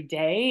every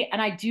day.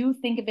 And I do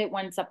think of it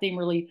when something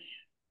really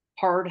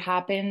hard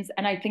happens.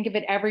 And I think of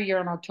it every year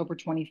on October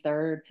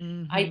 23rd.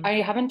 Mm-hmm.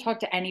 I haven't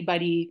talked to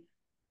anybody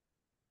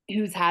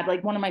who's had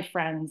like one of my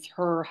friends,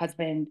 her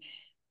husband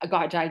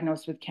got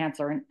diagnosed with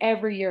cancer, and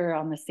every year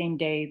on the same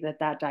day that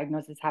that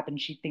diagnosis happened,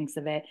 she thinks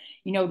of it.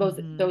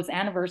 Mm-hmm. Those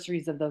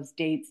anniversaries of those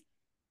dates.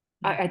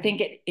 I Mm-hmm.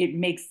 think it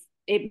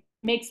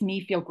makes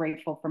me feel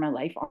grateful for my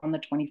life on the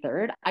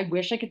 23rd. I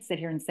wish I could sit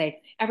here and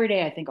say every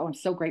day I think, oh, I'm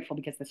so grateful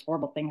because this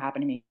horrible thing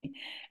happened to me.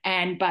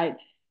 But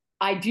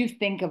I do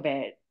think of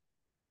it.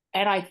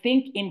 And I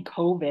think in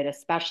COVID,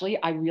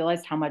 especially, I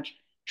realized how much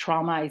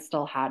trauma I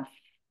still had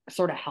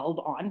sort of held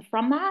on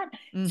from that.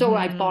 So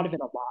I thought Mm-hmm. of it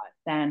a lot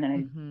then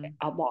and Mm-hmm.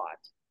 a lot.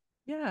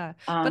 Yeah.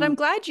 But I'm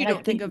glad you And I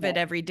don't think think of of it it.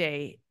 every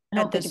day I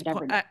at don't think this of it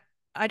point. every day.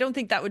 I don't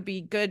think that would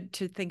be good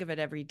to think of it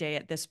every day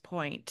at this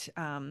point.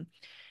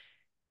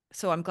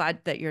 So I'm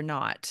glad that you're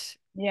not,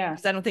 Yeah.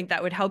 because I don't think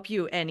that would help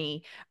you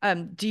any.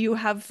 Do you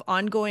have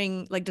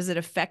ongoing, like, does it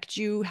affect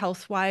you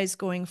health wise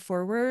going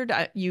forward?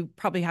 You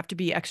probably have to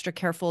be extra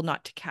careful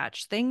not to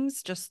catch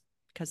things, just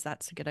because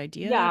that's a good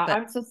idea. Yeah. But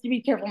I'm supposed to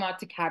be careful not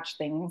to catch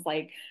things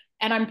like,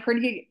 and I'm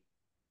pretty,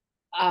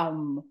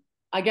 um,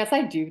 I guess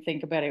I do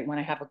think about it when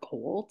I have a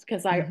cold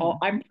because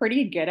mhm, I'm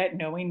pretty good at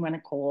knowing when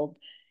a cold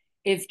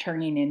is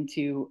turning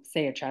into,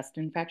 say, a chest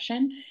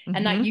infection.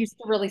 And that mhm, used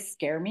to really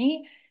scare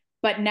me.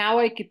 But now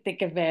I could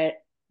think of it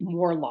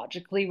more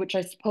logically, which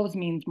I suppose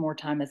means more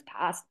time has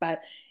passed.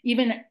 But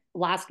even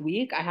last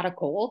week, I had a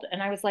cold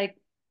and I was like,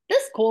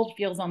 this cold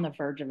feels on the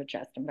verge of a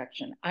chest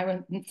infection.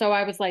 So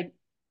I was like,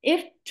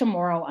 if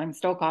tomorrow I'm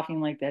still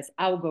coughing like this,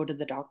 I'll go to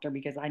the doctor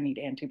because I need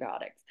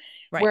antibiotics.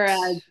 right.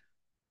 Whereas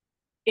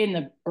in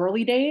the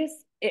early days,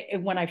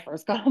 when I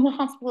first got in the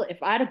hospital,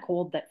 if I had a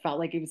cold that felt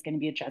like it was going to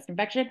be a chest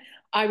infection,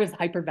 I was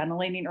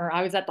hyperventilating or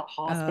I was at the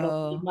hospital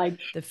being Oh, like,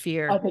 the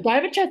I fear. think I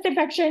have a chest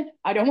infection.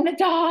 I don't want to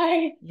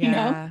die.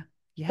 Yeah.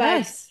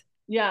 But Yes.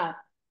 yeah.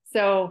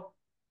 So,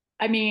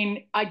 I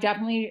mean, I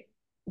definitely,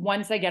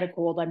 once I get a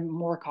cold, I'm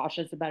more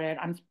cautious about it.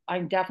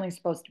 I'm definitely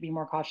supposed to be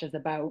more cautious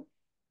about,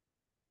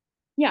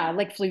 yeah,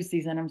 like flu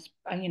season.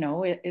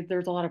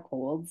 There's a lot of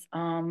colds.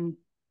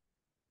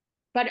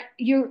 But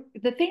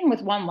the thing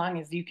with one lung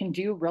is you can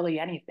do really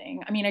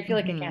anything. I mean, I feel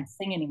like I Mm-hmm. can't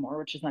sing anymore,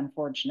 which is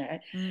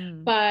unfortunate.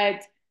 Mm.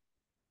 But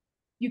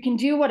you can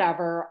do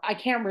whatever. I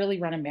can't really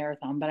run a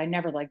marathon, but I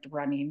never liked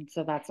running,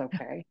 so that's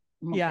okay.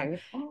 I'm Yeah. okay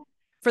with that.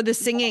 For the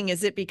singing,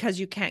 is it because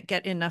you can't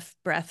get enough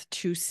breath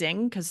to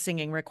sing? Because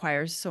singing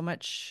requires so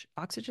much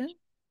oxygen?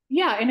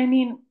 Yeah, and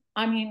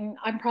I mean,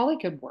 I probably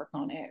could work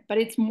on it, but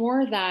it's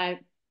more that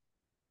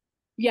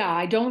yeah,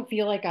 I don't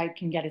feel like I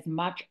can get as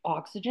much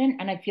oxygen.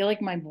 And I feel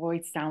like my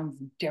voice sounds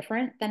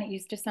different than it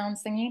used to sound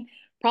singing,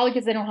 probably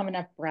because I don't have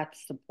enough breath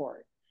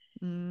support.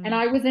 And Mm,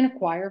 I was in a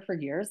choir for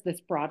years,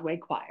 this Broadway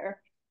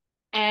choir.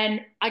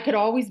 And I could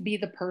always be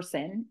the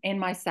person in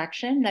my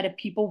section that if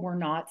people were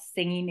not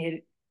singing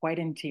it quite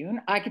in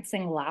tune, I could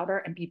sing louder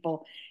and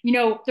people,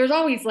 there's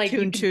always like you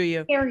tune can to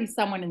you. carry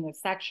someone in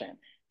this section.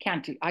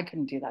 I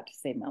couldn't do that to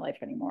save my life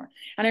anymore.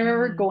 And I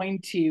remember Mm, going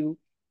to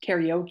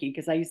karaoke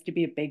because I used to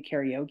be a big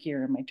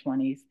karaokeer in my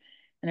 20s.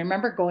 And I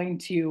remember going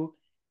to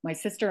my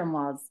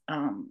sister-in-law's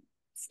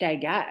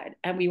stag ed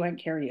and we went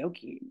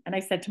karaoke. And I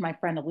said to my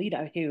friend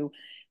Alita, who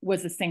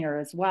was a singer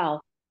as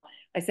well,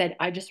 I said,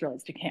 I just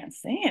realized I can't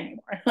sing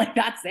anymore. Like,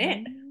 that's it.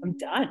 I'm mm,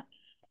 done.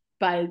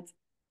 But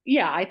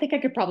yeah, I think I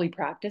could probably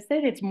practice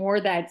it. It's more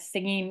that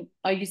singing,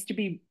 I used to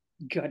be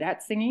good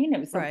at singing. It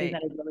was something right.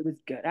 that I really was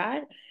good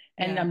at.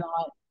 And Yeah. I'm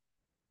not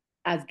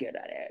as good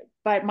at it.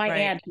 But my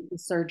Right. aunt, who's a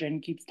surgeon,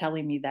 keeps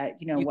telling me that,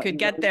 You what could you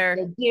get really there.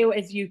 could do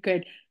is you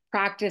could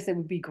practice. It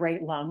would be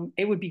great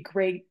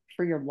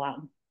for your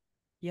lung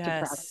to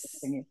practice Yes.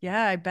 singing.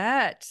 Yeah, I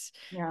bet.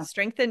 Yeah.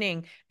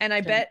 Strengthening. And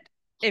I bet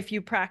if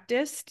you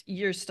practiced,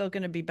 you're still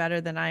going to be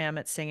better than I am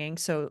at singing.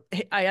 So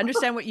I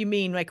understand what you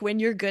mean. Like when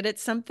you're good at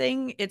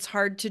something, it's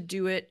hard to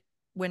do it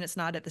when it's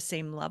not at the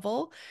same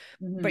level,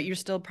 but Mhm. you're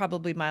still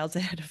probably miles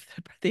ahead of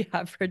the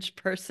average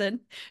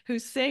person who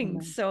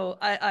sings. Mhm. So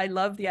I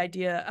love the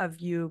idea of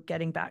you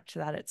getting back to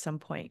that at some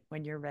point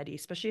when you're ready,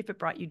 especially if it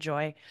brought you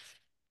joy.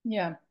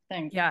 Yeah.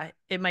 Thanks. Yeah,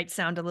 it might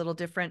sound a little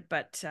different,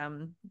 but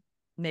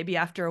maybe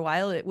after a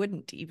while it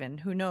wouldn't even.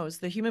 Who knows?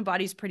 The human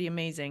body's pretty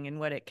amazing in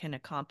what it can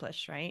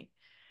accomplish, right?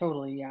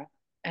 Totally. Yeah.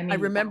 I I mean, the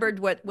body. remembered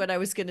what I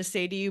was going to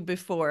say to you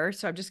before,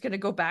 so I'm just going to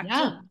go back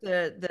to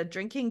Yeah. the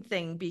drinking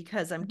thing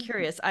because I'm Mhm.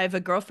 curious. I have a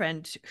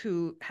girlfriend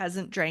who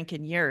hasn't drank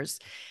in years,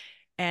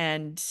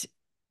 and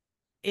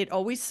it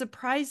always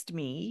surprised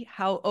me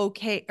how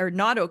okay or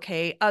not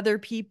okay other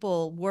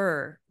people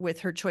were with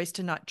her choice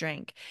to not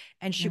drink.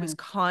 And she was Mhm.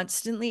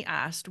 constantly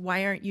asked,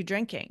 why aren't you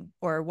drinking?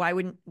 Or why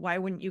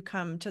wouldn't you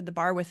come to the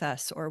bar with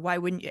us? Or why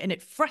wouldn't you? And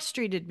it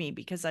frustrated me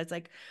because I was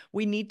like,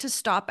 we need to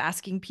stop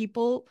asking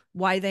people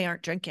why they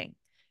aren't drinking.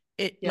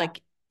 It Yeah.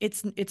 like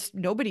it's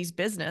nobody's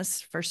business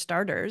for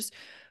starters,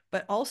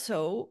 but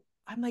also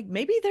I'm like,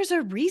 maybe there's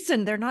a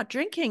reason they're not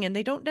drinking and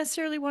they don't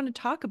necessarily want to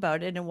talk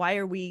about it. And why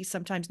are we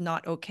sometimes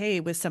not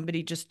okay with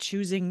somebody just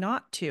choosing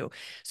not to?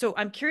 So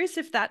I'm curious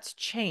if that's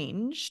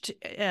changed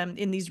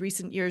in these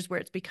recent years where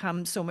it's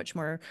become so much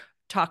more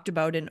talked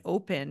about and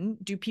open.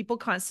 Do people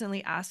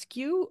constantly ask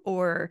you,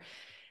 or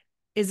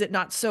is it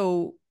not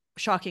so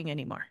shocking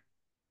anymore?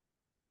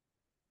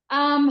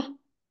 Um,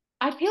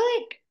 I feel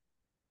like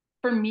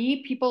for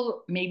me,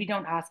 people maybe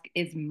don't ask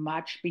as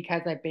much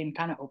because I've been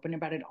kind of open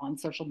about it on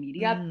social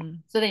media. Mm,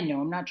 So they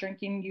know I'm not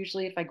drinking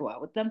usually if I go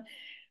out with them.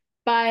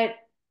 But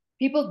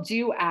people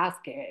do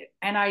ask it.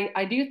 And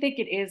I do think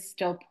it is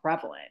still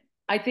prevalent.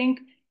 I think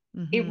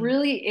it mm-hmm.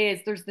 really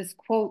is. There's this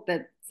quote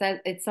that says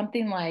it's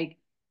something like,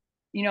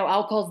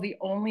 alcohol is the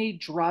only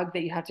drug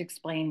that you have to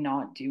explain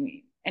not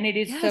doing. And it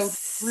is so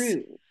Yes.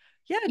 true,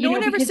 Yeah, no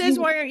one ever because says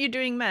why aren't you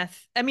doing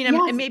meth? I mean,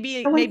 yes,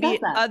 maybe no one says maybe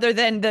that. other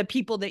than the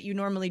people that you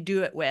normally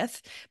do it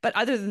with, but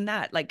other than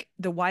that, like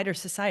the wider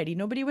society,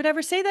 nobody would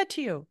ever say that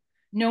to you.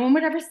 No one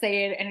would ever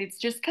say it. And it's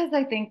just because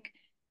I think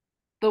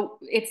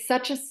it's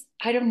such a,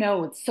 I don't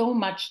know, it's so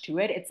much to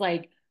it. It's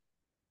like,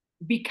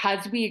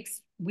 because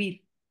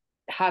we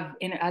have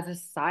in as a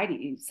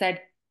society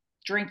said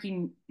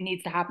drinking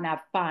needs to happen to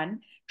have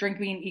fun,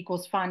 drinking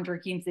equals fun,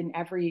 drinking's in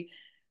every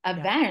Yeah.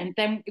 event,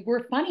 then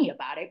we're funny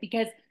about it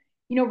because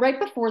right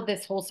before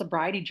this whole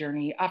sobriety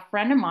journey, a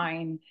friend of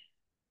mine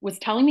was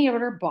telling me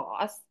about her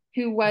boss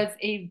who was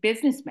a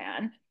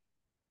businessman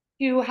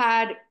who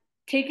had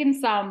taken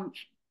some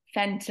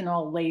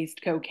fentanyl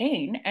laced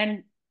cocaine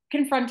and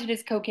confronted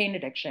his cocaine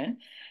addiction.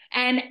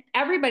 And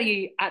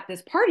everybody at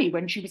this party,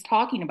 when she was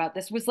talking about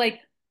this, was like,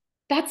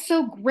 that's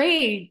so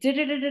great. Da,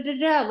 da, da, da, da,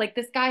 da. Like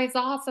this guy is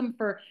awesome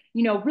for,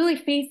 really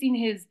facing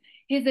his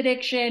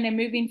addiction and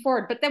moving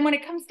forward. But then when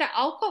it comes to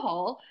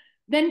alcohol,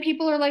 then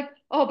people are like,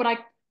 oh, but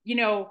you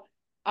know,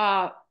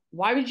 uh,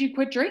 why would you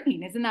quit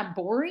drinking? Isn't that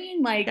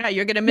boring? Like Yeah,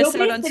 you're gonna miss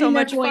out nobody's on so sitting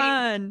there much going,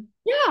 fun.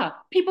 yeah,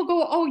 people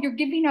go, oh, you're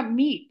giving up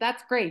meat.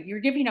 That's great. You're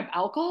giving up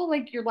alcohol.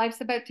 Like your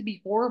life's about to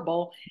be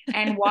horrible.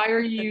 And why are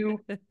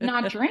you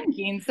not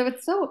drinking? So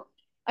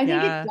I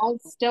think it Yeah.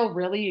 does still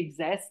really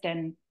exist.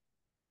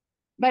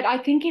 But I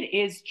think it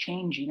is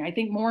changing. I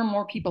think more and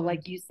more people, Mhm.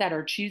 like you said,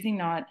 are choosing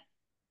not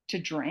to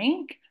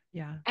drink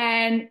Yeah.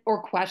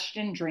 or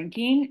question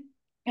drinking.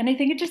 And I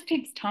think it just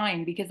takes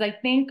time because I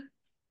think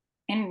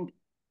in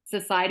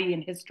society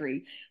and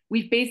history,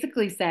 we've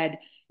basically said,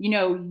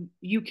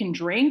 you can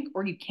drink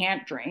or you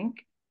can't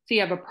drink. So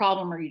you have a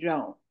problem or you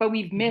don't. But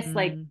we've missed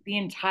like Mhm. the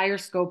entire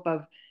scope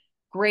of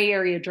gray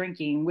area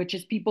drinking, which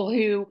is people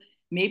who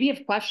maybe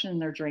have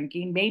questioned their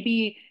drinking,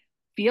 maybe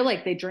feel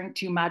like they drink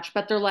too much,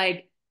 but they're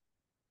like,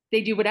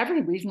 they do what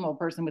every reasonable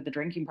person with a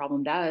drinking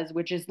problem does,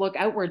 which is look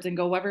outwards and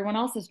go, everyone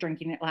else is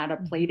drinking it at a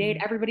play date.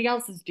 Mm-hmm. Everybody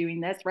else is doing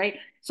this, right?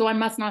 So I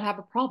must not have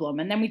a problem.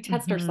 And then we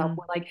test ourselves. Mm-hmm.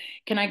 We're like,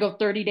 can I go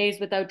 30 days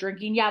without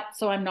drinking? Yep.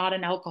 So I'm not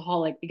an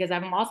alcoholic because I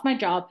haven't lost my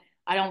job.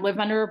 I don't live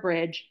under a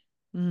bridge.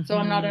 So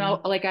I'm not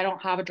Mm-hmm. like, I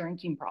don't have a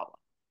drinking problem.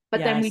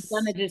 But then we've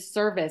done a Yes.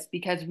 disservice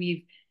because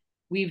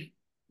we've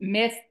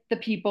missed the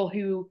people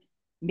who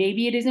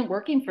maybe it isn't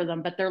working for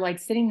them, but they're like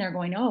sitting there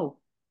going, oh,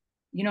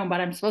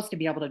 but I'm supposed to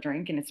be able to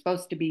drink and it's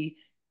supposed to be,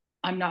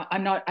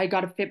 I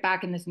got to fit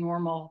back in this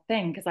normal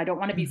thing because I don't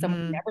want to be someone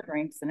who Mm-hmm. never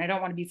drinks and I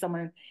don't want to be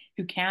someone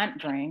who can't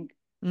drink.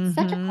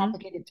 Such a Mm-hmm.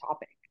 complicated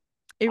topic,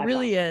 It I find.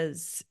 really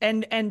is.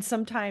 And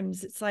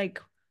sometimes it's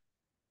like,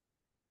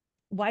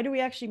 why do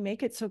we actually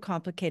make it so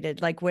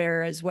complicated? Like,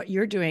 whereas what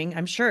you're doing,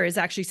 I'm sure, is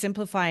actually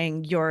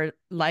simplifying your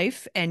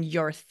life and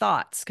your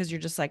thoughts because you're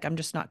just like, I'm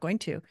just not going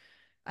to.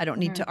 I don't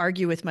need Mm-hmm. to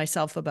argue with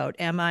myself about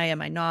am I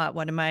not?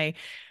 What am I?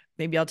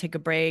 Maybe I'll take a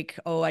break.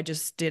 Oh, I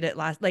just did it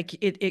last. Like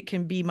it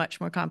can be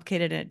much more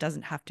complicated and it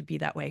doesn't have to be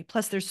that way.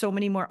 Plus, there's so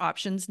many more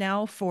options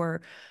now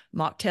for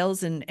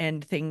mocktails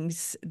and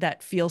things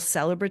that feel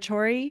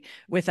celebratory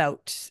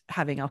without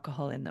having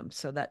alcohol in them.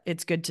 So that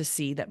it's good to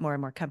see that more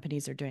and more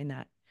companies are doing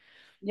that.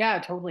 Yeah,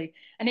 totally.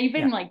 And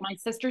even Yeah. like my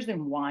sister's in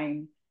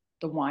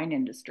the wine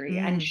industry,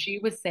 and Mm. she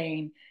was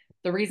saying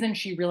the reason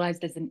she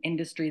realized as an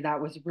industry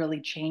that was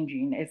really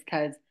changing is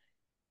because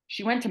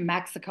she went to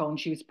Mexico and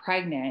she was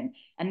pregnant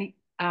and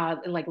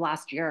like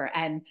last year,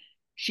 and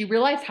she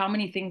realized how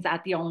many things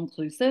at the all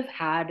inclusive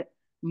had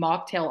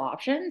mocktail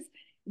options,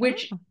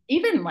 which Oh.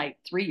 even like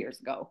 3 years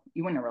ago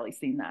you wouldn't have really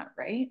seen that,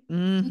 right? So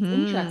it's Hmm.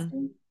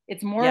 interesting.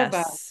 It's more of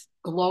a Yes.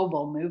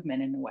 global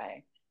movement in a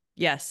way.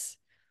 Yes.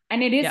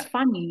 And it is Yeah.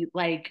 funny,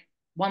 like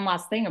one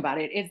last thing about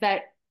it is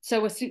that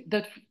so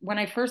when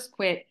I first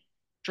quit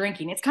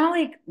drinking, it's kind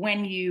of like when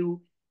when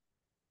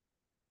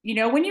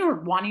you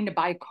were wanting to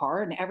buy a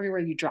car and everywhere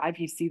you drive,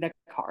 you see the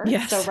car. So,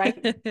 Yes.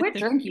 right, quit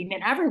drinking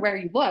and everywhere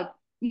you look,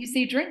 you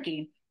see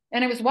drinking.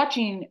 And I was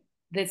watching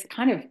this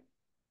kind of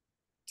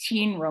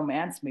teen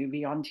romance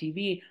movie on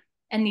TV,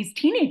 and these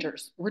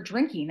teenagers were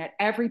drinking at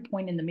every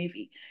point in the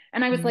movie.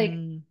 And I was like,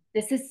 Mm.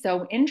 this is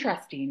so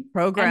interesting. And then,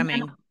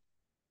 Programming.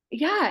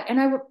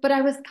 yeah, but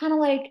I was kind of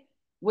like,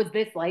 was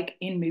this like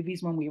in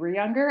movies when we were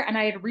younger? And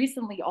I had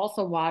recently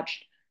also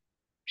watched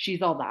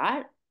She's All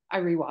That. I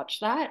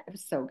rewatched that. It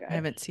was so I good.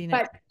 haven't seen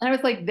it. But I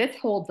was like, this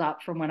holds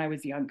up from when I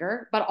was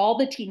younger, but all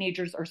the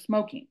teenagers are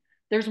smoking.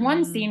 There's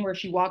one Mm. scene where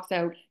she walks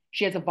out,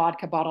 she has a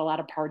vodka bottle at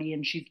a party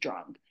and she's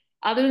drunk.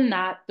 Other than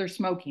that, they're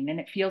smoking and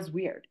it feels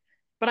weird.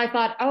 But I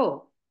thought,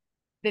 oh,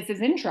 this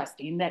is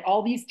interesting that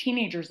all these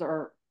teenagers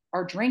are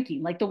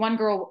drinking. Like the one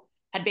girl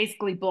had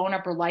basically blown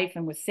up her life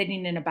and was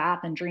sitting in a bath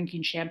and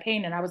drinking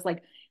champagne. And I was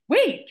like,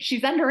 wait,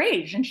 she's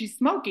underage and she's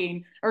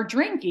smoking or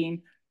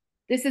drinking.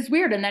 This is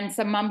weird. And then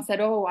some mom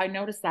said, oh, I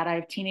noticed that I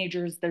have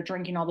teenagers, they're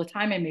drinking all the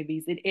time in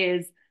movies. It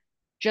is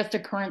just a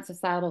current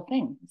societal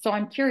thing. So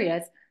I'm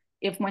curious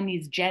if when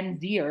these Gen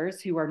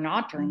Zers who are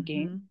not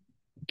drinking Hmm.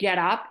 get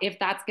up, if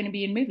that's going to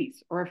be in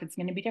movies or if it's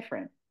going to be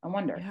different. I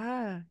wonder.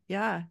 Yeah.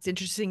 Yeah. It's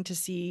interesting to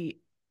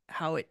see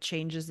how it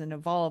changes and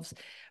evolves.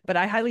 But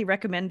I highly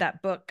recommend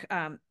that book.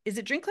 Is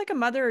it Drink Like a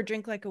Mother or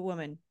Drink Like a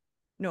Woman?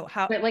 No,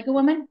 how But like a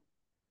woman?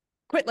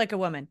 Quit Like a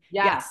Woman.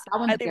 Yeah, Yes. that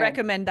one's Highly good.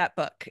 recommend that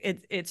book.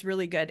 It's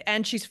really good.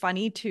 And she's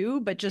funny too,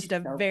 but just She's a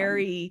so funny.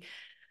 very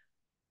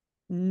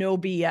no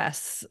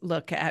BS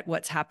look at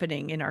what's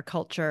happening in our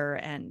culture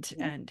Yeah,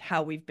 and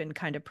how we've been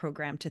kind of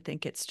programmed to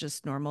think it's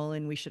just normal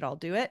and we should all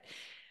do it.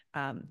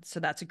 So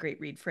that's a great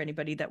read for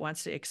anybody that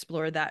wants to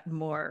explore that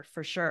more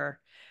for sure.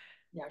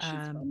 yeah, she's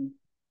Um, funny.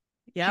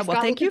 yeah, She's well,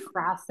 got like thank a you.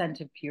 crass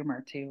sense of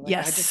humor too. Like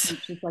I just Yes. think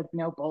she's like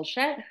no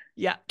bullshit.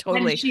 Yeah, And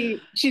totally.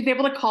 she's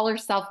able to call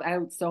herself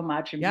out so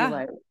much and be Yeah.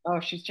 like, oh,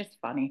 she's just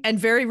funny. And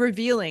very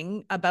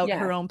revealing about her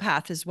Yeah, own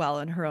path as well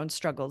and her own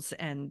struggles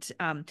and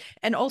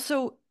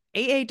also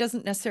AA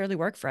doesn't necessarily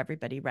work for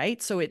everybody,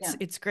 right? So yeah,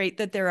 it's great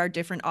that there are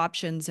different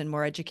options and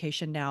more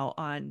education now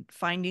on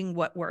finding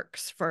what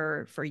works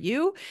for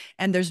you,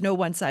 and there's no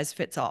one size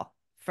fits all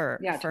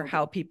yeah, for how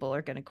totally. people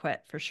are going to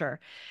quit for sure.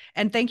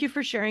 And thank you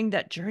for sharing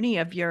that journey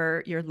of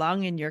your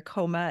lung and your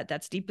coma.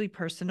 That's deeply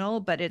personal,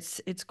 but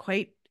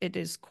it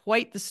is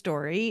quite the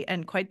story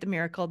and quite the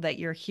miracle that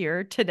you're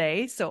here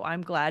today. So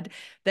I'm glad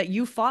that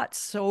you fought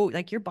so,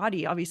 like your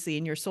body obviously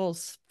and your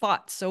souls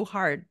fought so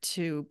hard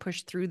to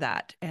push through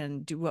that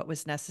and do what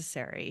was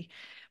necessary,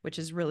 which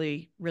is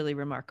really, really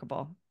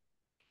remarkable.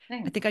 I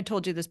Thanks. think I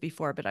told you this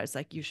before, but I was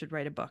like, you should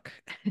write a book.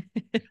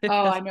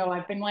 Oh, I know.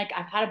 I've been like,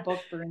 I've had a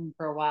book brewing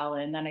for a while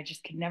and then I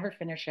just could never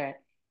finish it.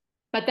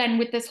 But then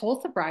with this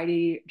whole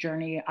sobriety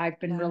journey, I've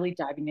been Yeah. really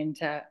diving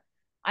into,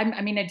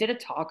 I mean, I did a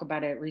talk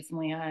about it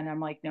recently and I'm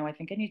like, no, I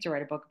think I need to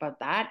write a book about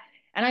that.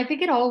 And I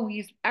think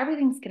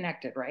everything's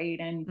connected, right?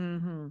 And,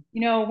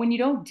 Mm-hmm. when you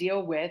don't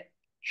deal with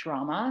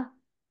trauma,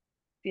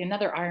 the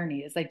another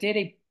irony is I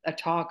did a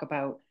talk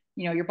about,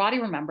 your body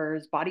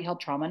remembers body held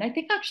trauma. And I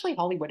think actually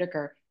Holly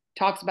Whitaker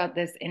talks about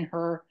this in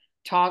her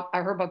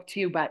book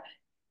too. But,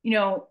 you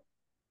know,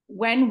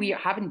 when we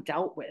haven't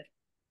dealt with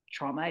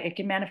trauma, it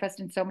can manifest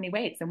in so many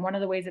ways. And one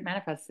of the ways it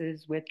manifests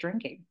is with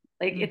drinking.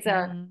 Like it's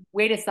a Mm-hmm.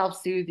 way to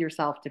self-soothe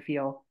yourself to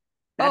feel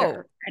Oh,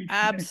 better. And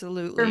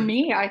for absolutely.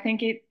 me, I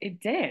think it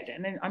did.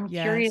 And then I'm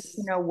curious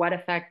to Yes. know what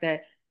effect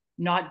that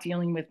not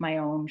dealing with my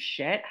own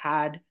shit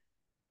had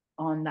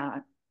on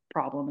that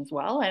problem as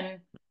well. And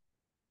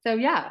so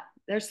yeah,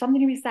 there's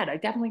something to be said. I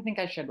definitely think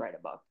I should write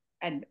a book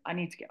and I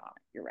need to get on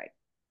it. You're right.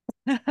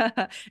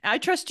 I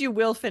trust you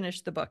will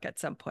finish the book at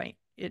some point.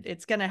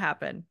 It's going to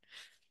happen.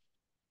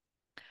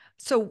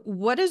 So,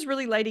 what is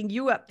really lighting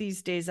you up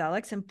these days,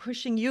 Alex, and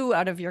pushing you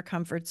out of your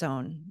comfort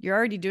zone? You're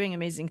already doing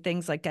amazing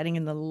things like getting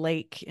in the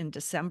lake in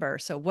December.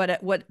 So,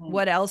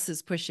 what else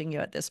is pushing you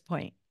at this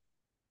point?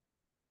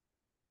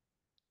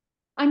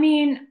 I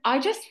mean, I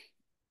just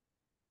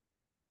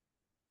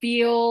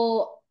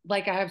feel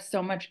like I have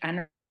so much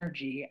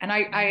energy, and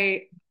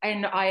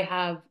I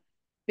have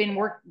been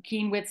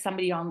working with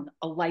somebody on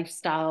a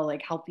lifestyle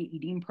like healthy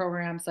eating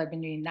program, so I've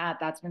been doing that.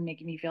 That's been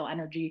making me feel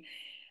energy,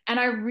 and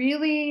I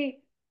really,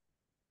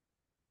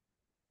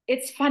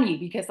 it's funny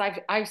because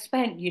I've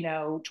spent,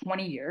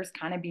 20 years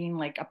kind of being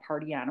like a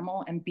party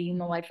animal and being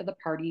the life of the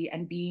party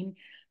and being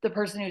the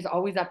person who's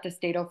always up to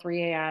stay till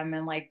 3 a.m.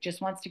 and like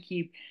just wants to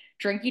keep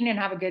drinking and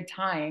have a good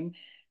time.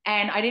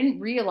 And I didn't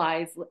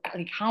realize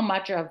like how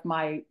much of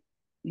my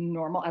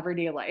normal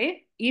everyday life,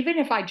 even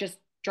if I just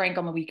drank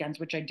on the weekends,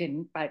 which I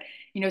didn't, but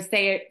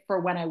say it for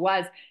when I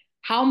was,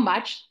 how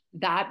much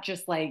that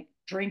just like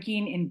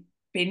drinking and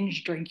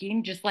binge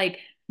drinking just like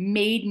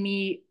made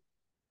me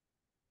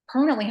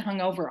permanently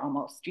hungover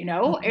almost, and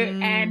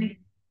Mm-hmm.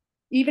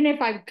 even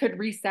if I could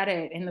reset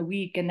it in the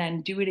week and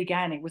then do it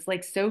again, it was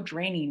like so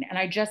draining. And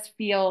I just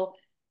feel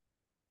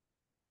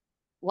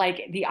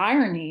like the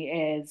irony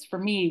is for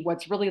me,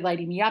 what's really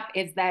lighting me up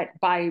is that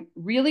by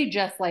really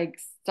just like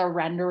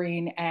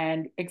surrendering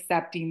and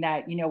accepting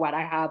that, you know what,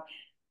 I have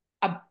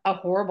a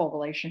horrible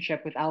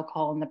relationship with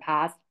alcohol in the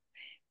past,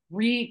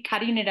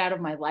 cutting it out of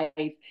my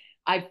life,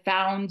 I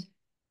found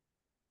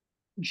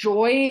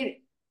joy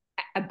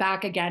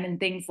back again in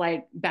things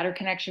like better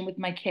connection with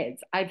my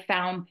kids. I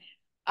found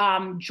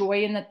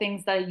joy in the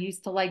things that I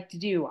used to like to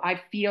do.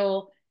 I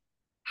feel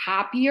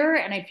happier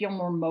and I feel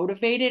more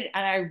motivated.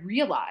 And I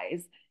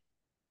realize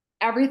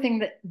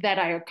everything that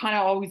I kind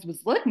of always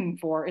was looking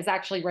for is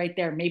actually right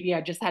there. Maybe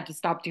I just had to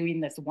stop doing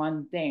this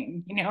one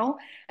thing, you know?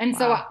 And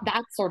so Wow.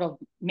 that sort of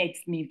makes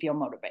me feel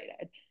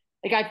motivated.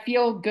 Like I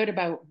feel good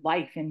about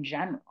life in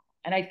general.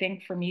 And I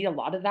think for me, a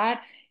lot of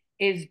that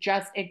is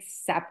just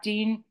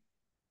accepting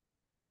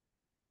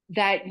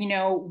that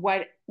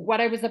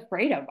what I was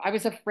afraid of. I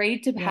was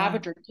afraid to have Yeah. a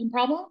drinking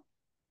problem,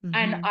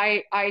 and Mm-hmm.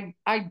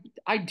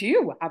 I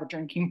do have a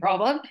drinking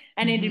problem,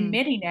 and in Mm-hmm.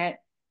 admitting it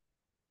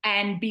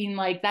and being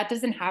like that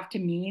doesn't have to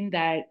mean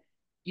that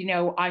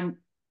I'm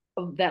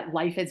that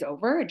life is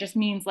over. It just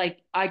means like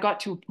I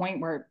got to a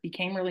point where it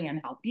became really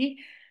unhealthy,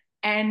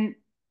 and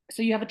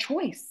so you have a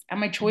choice, and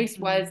my choice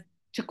was Mm-hmm.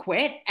 to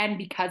quit, and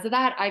because of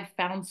that I've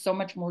found so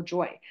much more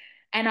joy.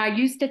 And I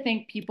used to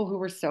think people who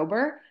were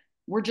sober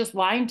were just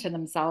lying to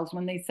themselves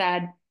when they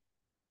said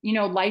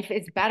life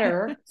is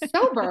better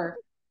sober.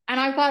 And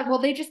I thought, well,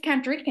 they just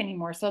can't drink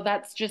anymore. So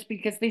that's just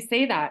because they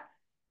say that.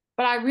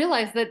 But I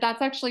realized that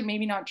that's actually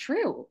maybe not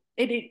true.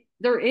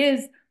 There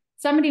is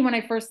somebody when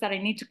I first said I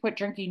need to quit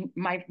drinking,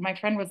 my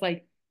friend was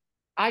like,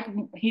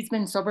 he's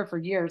been sober for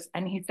years.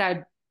 And he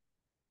said,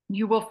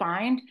 you will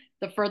find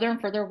the further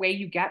and further away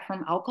you get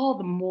from alcohol,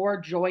 the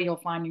more joy you'll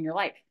find in your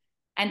life.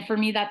 And for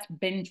me, that's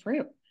been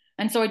true.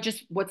 And so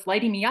what's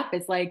lighting me up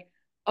is like,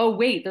 oh,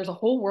 wait, there's a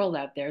whole world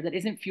out there that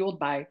isn't fueled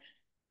by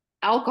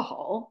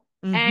alcohol,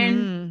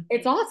 and Mm-hmm.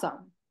 it's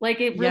awesome.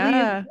 Like it really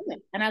is Yeah. good,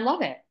 and I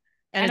love it.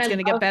 And And it's I going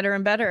to get love, better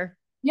and better.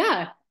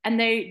 yeah. And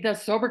the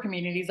sober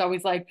community is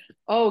always like,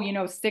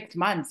 oh, 6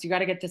 months. You got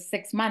to get to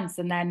 6 months,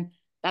 and then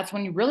that's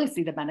when you really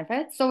see the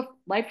benefits. So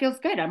life feels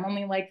good. I'm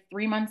only like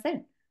 3 months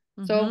in,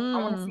 so I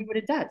want to see Mm-hmm. what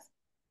it does.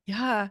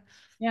 Yeah.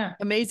 Yeah,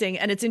 Amazing.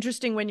 And it's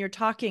interesting when you're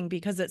talking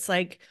because it's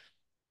like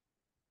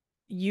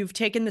you've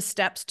taken the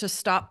steps to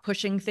stop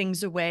pushing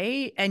things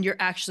away and you're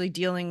actually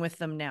dealing with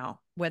them now,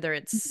 whether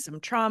it's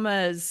some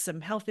traumas, some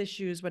health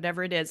issues,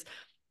 whatever it is.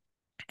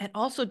 And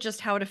also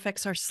just how it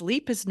affects our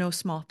sleep is no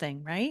small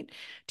thing, right?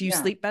 Do you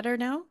yeah, sleep better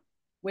now?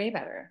 way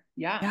better.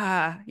 Yeah.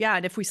 Yeah. Yeah.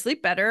 And if we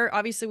sleep better,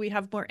 obviously we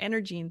have more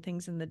energy and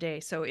things in the day.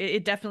 So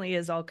it definitely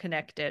is all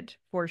connected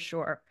for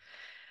sure.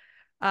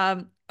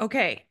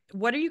 Okay.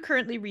 What are you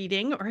currently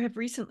reading or have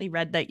recently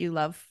read that you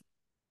love?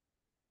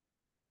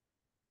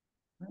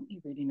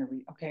 Currently reading or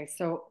read. Okay,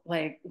 so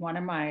like one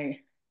of my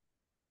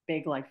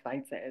big life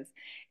fights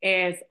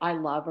is I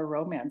love a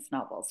romance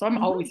novel. So I'm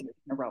always Mhm. reading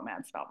a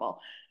romance novel.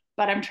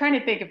 But I'm trying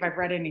to think if I've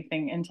read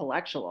anything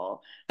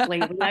intellectual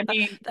lately. I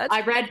mean, That's,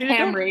 I read you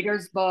Pam know,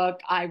 Rader's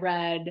book. I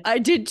read, I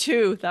did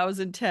too. That was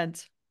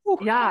intense. Whew.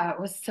 yeah, it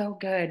was so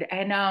good.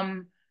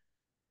 And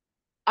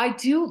I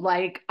do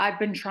like, I've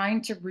been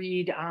trying to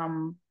read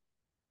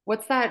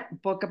what's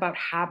that book about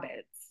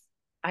habits?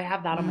 I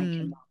have that on my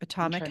Kindle.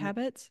 I'm Atomic trying to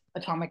Habits.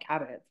 Atomic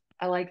Habits.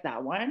 I like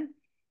that one.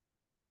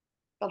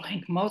 but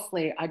like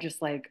mostly I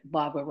just like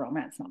love a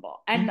romance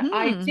novel. And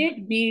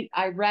Mm-hmm.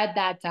 I read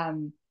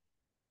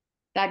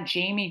that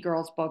Jamie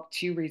girl's book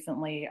too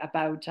recently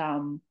about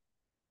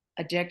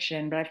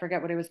addiction, but I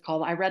forget what it was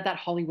called. I read that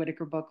Holly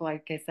Whitaker book,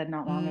 like I said,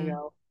 not long Mm.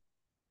 ago.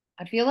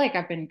 I feel like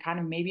I've been kind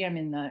of, maybe I'm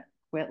in the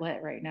quit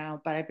lit right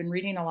now, but I've been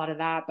reading a lot of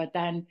that. But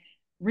then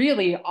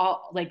really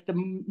all like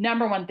the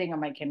number one thing on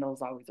my Kindle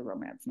is always a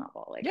romance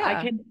novel. Like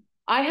Yeah.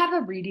 I have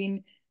a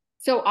reading.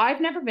 So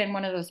I've never been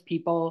one of those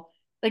people.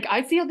 Like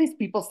I see all these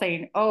people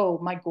saying, oh,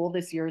 my goal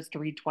this year is to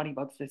read 20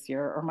 books this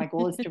year, or my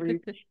goal is to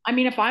read. I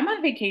mean, if I'm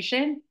on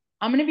vacation,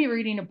 I'm going to be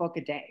reading a book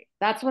a day.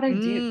 That's what I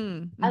do.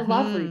 Mm. I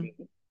love Mm-hmm. reading.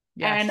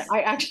 And Yes.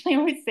 I actually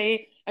always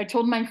say, I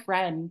told my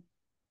friend,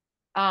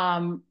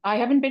 I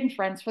haven't been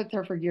friends with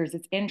her for years.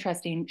 It's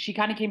interesting. She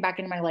kind of came back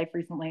into my life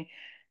recently.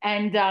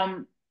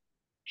 And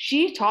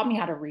she taught me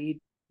how to read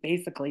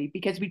basically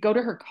because we go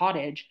to her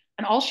cottage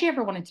and all she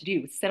ever wanted to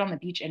do was sit on the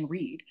beach and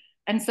read.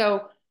 And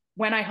so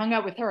when I hung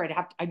out with her,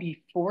 I'd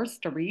be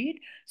forced to read.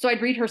 So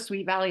I'd read her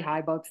Sweet Valley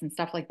High books and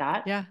stuff like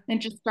that. Yeah.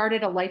 And just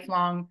started a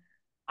lifelong,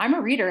 I'm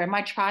a reader and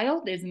my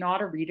child is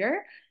not a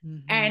reader.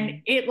 And Mm-hmm.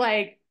 it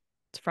like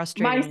It's my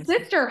frustrating.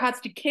 sister has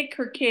to kick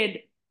her kid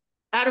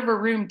out of her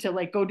room to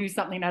like go do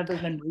something other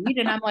than read.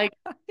 And I'm like,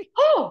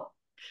 oh,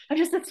 I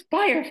just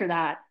aspire for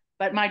that.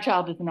 But my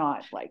child is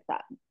not like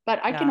that. But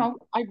Yeah.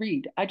 I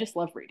read. I just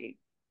love reading.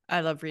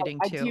 I love reading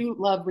I too. do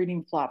love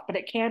reading fluff, but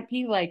it can't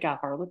be like a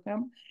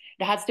Harlequin.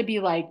 It has to be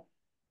like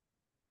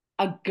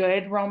a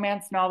good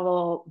romance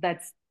novel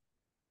that's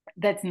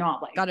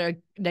not like, Got a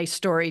nice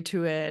story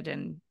to it.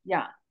 And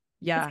yeah.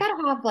 It's yeah.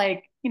 gotta have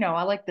like,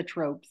 I like the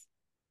tropes.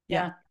 Yeah.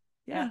 Yeah.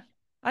 Yeah. Yeah.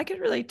 I could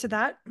relate to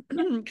that.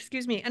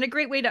 Excuse me. And a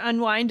great way to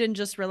unwind and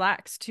just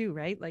relax too,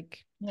 right?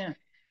 Like, Yeah.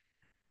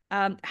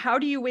 how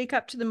do you wake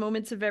up to the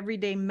moments of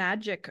everyday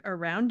magic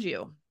around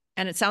you?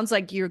 And it sounds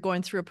like you're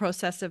going through a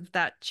process of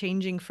that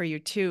changing for you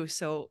too.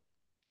 So,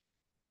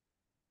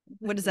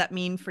 what does that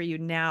mean for you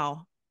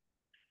now?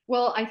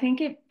 Well, I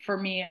think it for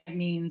me it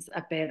means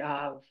a bit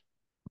of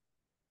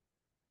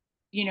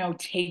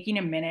taking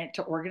a minute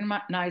to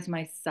organize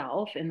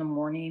myself in the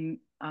morning.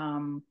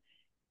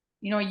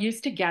 I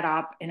used to get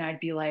up and I'd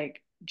be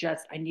like,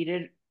 just, I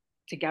needed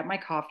to get my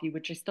coffee,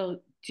 which I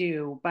still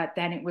do. But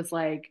then it was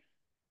like,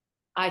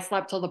 I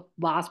slept till the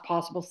last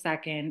possible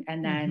second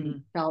and then Mm-hmm.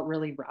 felt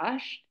really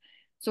rushed.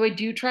 So I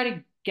do try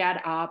to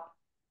get up.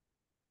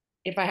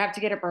 If I have to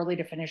get up early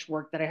to finish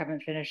work that I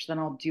haven't finished, then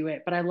I'll do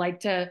it. But I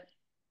like to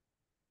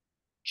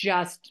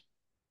just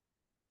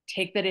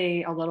take the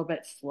day a little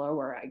bit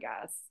slower, I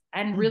guess.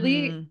 And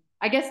really, Mm-hmm.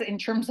 I guess in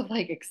terms of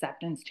like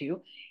acceptance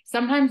too,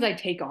 sometimes I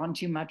take on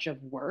too much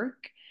of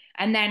work.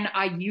 And then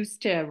I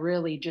used to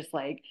really just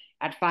like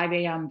at 5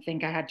 a.m.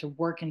 think I had to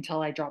work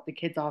until I drop the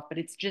kids off, but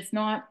it's just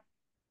not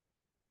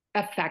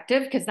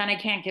effective because then I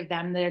can't give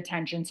them the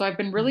attention. So I've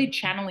been really Mm-hmm.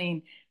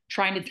 channeling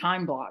trying to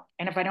time block.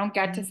 And if I don't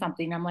get to Mm.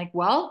 something, I'm like,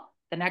 well,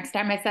 the next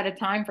time I set a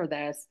time for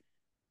this,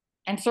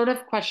 and sort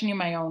of questioning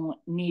my own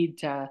need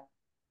to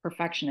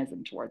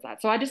perfectionism towards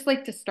that. So I just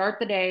like to start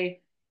the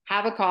day,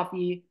 have a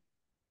coffee,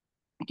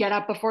 get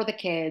up before the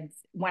kids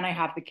when I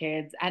have the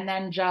kids, and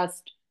then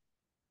just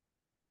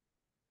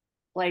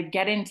like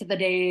get into the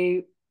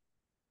day,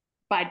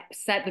 but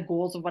set the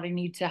goals of what I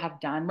need to have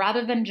done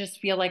rather than just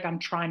feel like I'm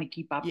trying to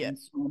keep up Yeah. and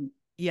swim all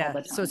Yeah.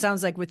 the So it time.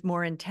 sounds like with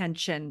more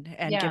intention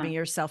and Yeah. giving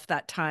yourself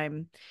that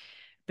time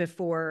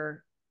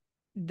before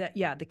that,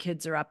 yeah, the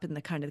kids are up and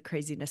the kind of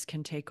craziness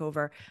can take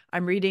over.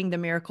 I'm reading The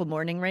Miracle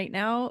Morning right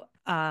now,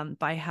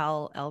 by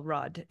Hal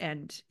Elrod,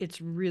 and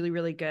it's really,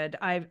 really good.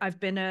 I've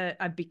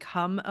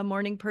become a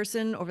morning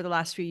person over the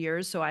last few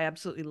years, so I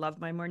absolutely love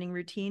my morning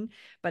routine,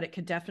 but it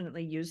could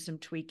definitely use some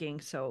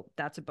tweaking. So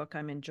that's a book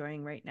I'm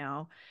enjoying right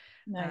now.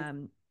 Nice.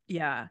 Um,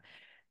 yeah.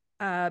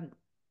 Um,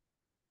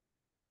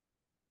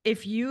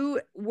 if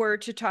you were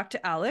to talk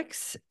to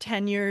Alex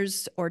 10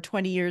 years or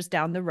 20 years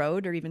down the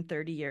road, or even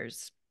 30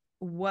 years,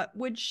 what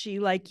would she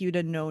like you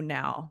to know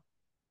now?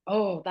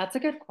 Oh, that's a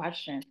good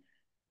question.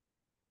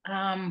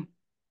 Um,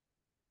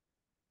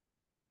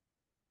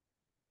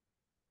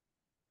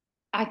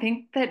 I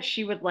think that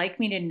she would like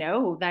me to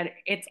know that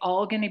it's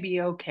all going to be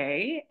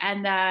okay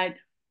and that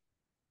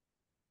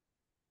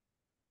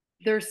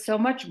there's so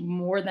much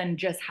more than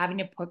just having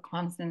to put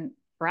constant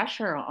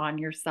pressure on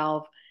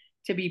yourself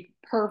to be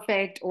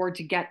perfect or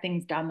to get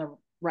things done the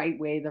right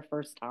way the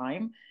first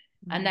time.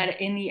 And Mm.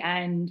 that in the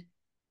end,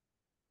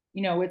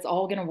 it's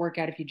all going to work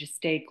out if you just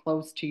stay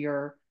close to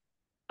your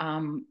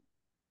um,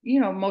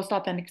 most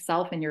authentic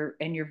self and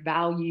your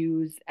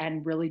values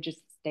and really just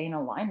stay in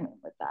alignment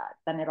with that.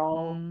 Then it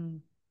all Mm.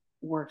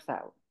 works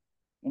out.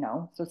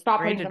 So stop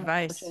Great putting so much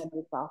pressure advice. on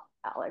yourself,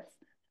 Alex,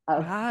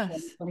 of Yes.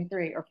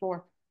 2023 or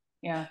 4.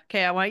 Yeah.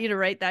 Okay, I want you to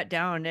write that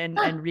down and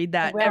read I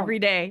that will. every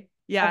day.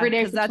 Yeah, Every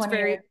day because for 20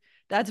 years.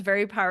 that's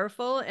very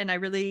powerful, and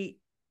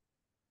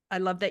I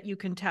love that you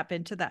can tap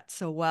into that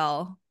so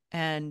well.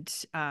 And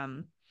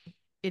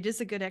it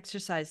is a good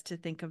exercise to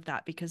think of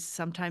that, because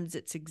sometimes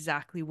it's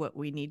exactly what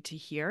we need to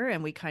hear,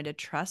 and we kind of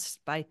trust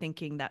by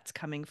thinking that's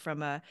coming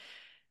from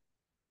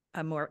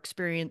a more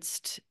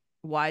experienced,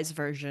 wise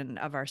version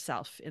of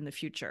ourselves in the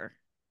future.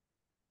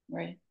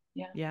 Right.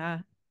 Yeah. Yeah.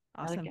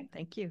 I like Awesome. it.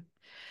 Thank you.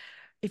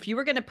 If you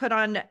were going to put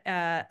on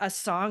a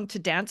song to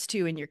dance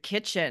to in your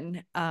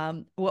kitchen,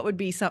 what would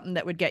be something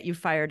that would get you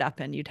fired up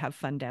and you'd have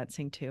fun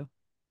dancing to?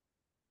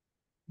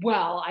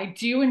 Well, I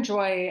do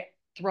enjoy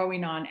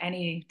throwing on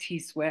any T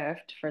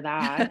Swift for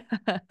that.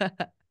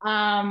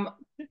 Um,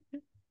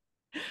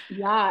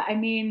 yeah, I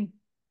mean,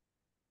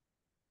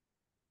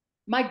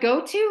 my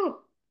go-to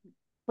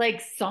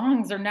like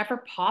songs are never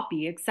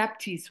poppy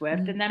except T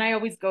Swift. Mm. And then I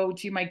always go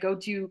to my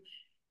go-to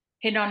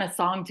hit on a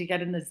song to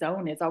get in the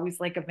zone is always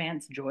like a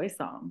Vance Joy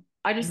song.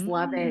 I just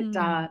love it.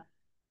 Mm.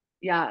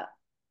 Yeah,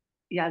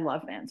 yeah, I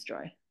love Vance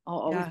Joy. I'll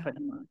always Yeah. put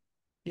him on.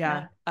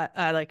 Yeah. Yeah,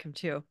 I like him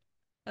too.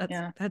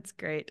 yeah. That's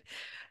great.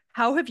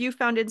 How have you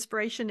found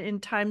inspiration in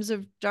times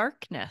of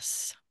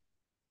darkness?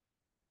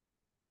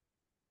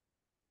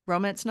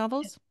 Romance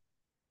novels?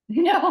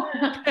 No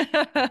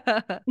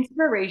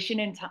inspiration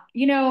in time.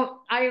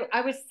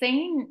 I was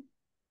saying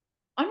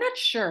I'm not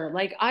sure.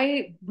 Like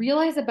I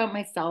realize about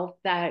myself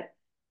that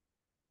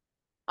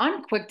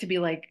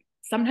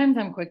sometimes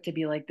I'm quick to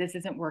be like, this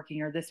isn't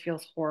working or this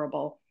feels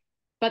horrible.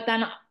 But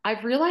then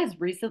I've realized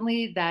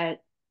recently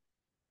that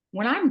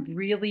when I'm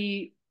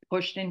really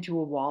pushed into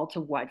a wall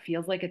to what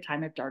feels like a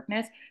time of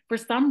darkness, for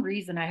some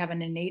reason, I have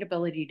an innate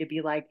ability to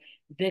be like,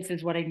 this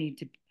is what I need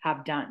to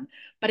have done.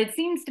 But it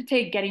seems to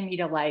take getting me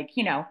to like,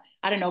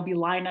 I don't know, be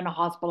lying in a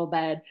hospital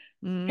bed,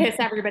 Mm. piss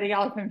everybody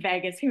off in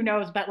Vegas, who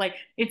knows? But like,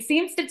 it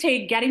seems to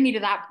take getting me to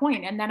that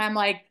point. And then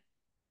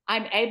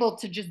I'm able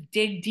to just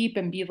dig deep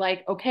and be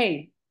like,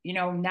 okay,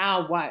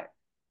 now what?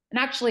 And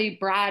actually,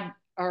 Brad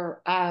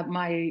or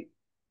my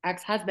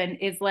ex-husband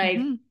is like,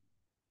 Hmm.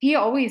 he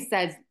always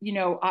says,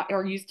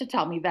 or used to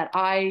tell me that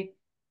I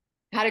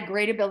had a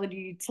great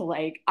ability to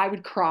like, I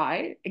would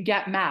cry,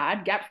 get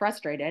mad, get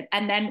frustrated.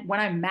 And then when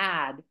I'm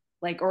mad,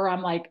 like, or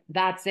I'm like,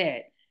 that's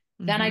it,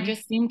 then I Hmm.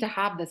 just seem to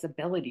have this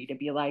ability to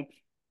be like,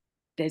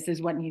 this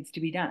is what needs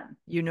to be done.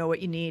 You know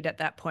what you need at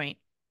that point.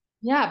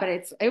 Yeah, but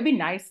it would be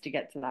nice to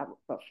get to that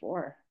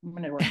before. I'm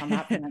going to work on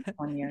that for the next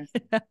 20 years.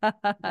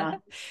 Yeah,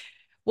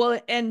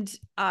 Well, and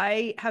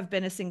I have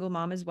been a single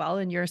mom as well,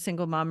 and you're a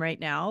single mom right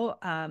now.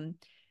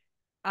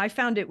 I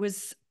found it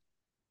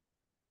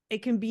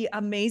can be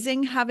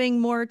amazing having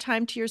more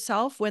time to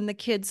yourself when the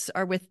kids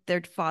are with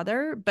their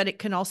father, but it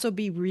can also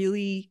be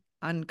really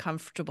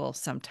uncomfortable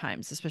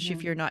sometimes, especially if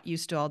yeah, you're not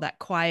used to all that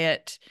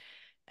quiet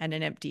and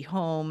an empty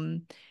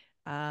home.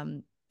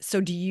 Um,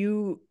 so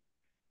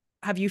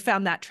have you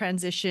found that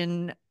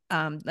transition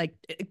like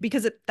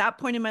because at that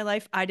point in my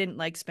life I didn't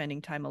like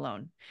spending time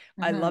alone.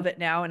 I hmm love it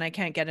now and I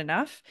can't get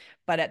enough,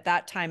 but at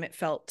that time it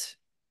felt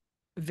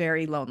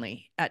very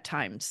lonely at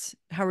times.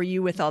 How are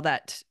you with all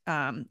that?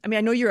 I mean,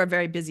 I know you're a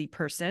very busy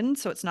person,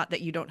 so it's not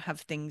that you don't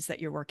have things that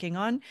you're working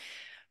on,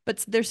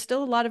 but there's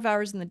still a lot of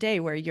hours in the day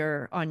where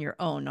you're on your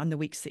own on the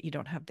weeks that you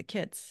don't have the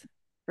kids.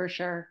 for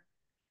sure.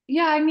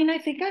 Yeah, I mean, I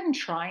think I'm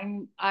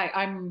trying.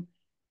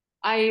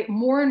 I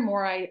more and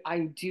more I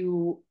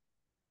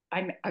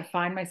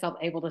find myself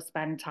able to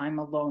spend time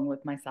alone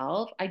with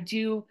myself. I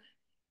do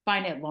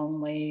find it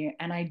lonely,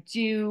 and I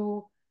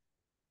do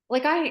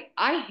like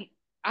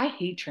I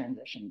hate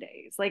transition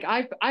days. Like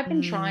I've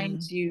been trying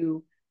Mm,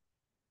 to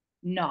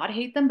not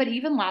hate them, but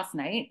even last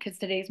night, because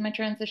today's my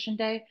transition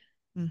day,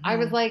 I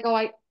was mm-hmm, like,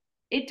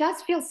 it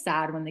does feel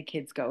sad when the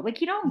kids go.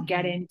 Like you don't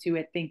get mm-hmm, into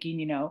it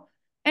thinking,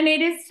 and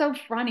it is so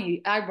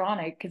funny,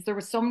 ironic, because there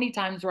were so many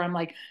times where I'm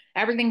like,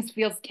 everything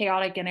feels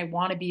chaotic and I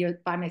want to be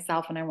by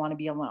myself and I want to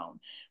be alone.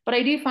 But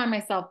I do find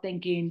myself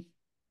thinking,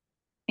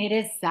 it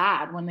is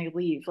sad when they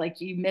leave.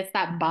 Like you miss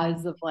that mm-hmm,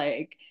 buzz of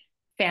like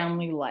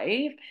family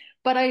life.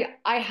 But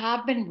I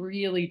have been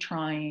really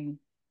trying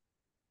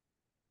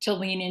to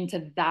lean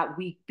into that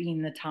week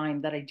being the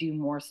time that I do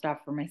more stuff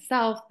for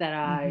myself, that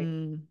I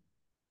mm-hmm,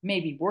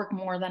 maybe work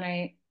more than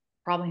I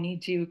probably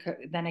need to,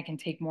 then I can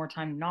take more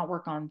time to not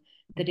work on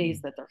the days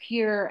mm-hmm, that they're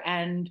here.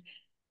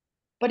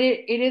 But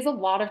it is a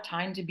lot of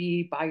time to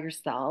be by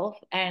yourself.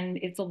 And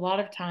it's a lot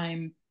of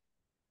time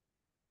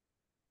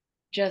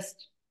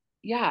just,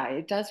 yeah,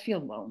 it does feel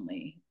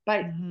lonely.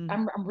 But mm-hmm,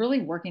 I'm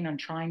really working on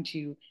trying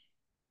to,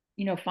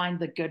 find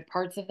the good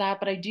parts of that.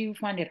 But I do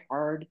find it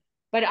hard.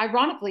 But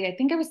ironically, I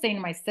think I was saying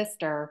to my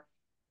sister,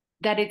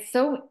 that it's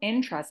so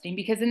interesting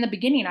because in the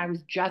beginning I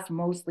was just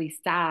mostly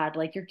sad.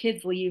 Like your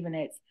kids leave and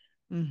it's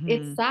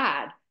mm-hmm.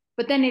 sad.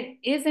 But then it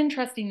is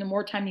interesting the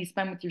more time you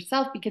spend with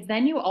yourself because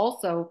then you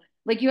also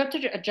like you have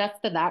to adjust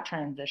to that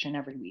transition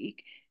every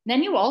week.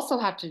 Then you also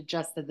have to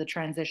adjust to the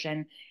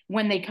transition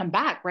when they come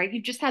back, right?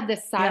 You just had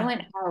this Yeah.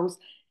 silent house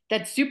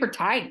that's super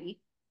tidy.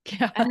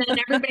 Yeah. And then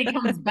everybody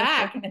comes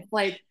back and it's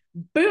like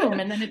boom.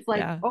 And then it's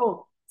like, Yeah.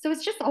 oh, so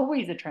it's just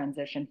always a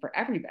transition for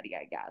everybody,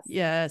 I guess.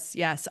 Yes,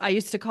 yes. I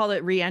used to call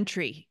it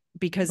reentry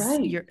because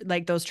Right. you're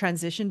like those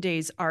transition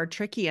days are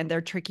tricky and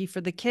they're tricky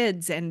for the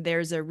kids and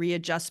there's a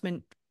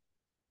readjustment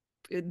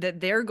that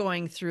they're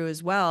going through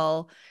as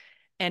well.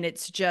 And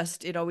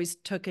it always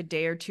took a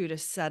day or two to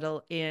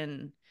settle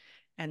in.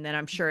 And then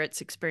I'm sure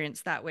it's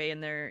experienced that way in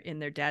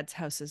their dad's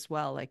house as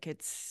well. Like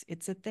it's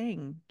a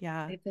thing.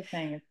 Yeah. It's a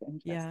thing. It's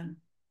Yeah. interesting.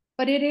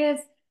 But it is,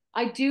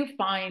 I do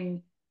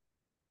find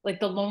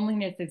like the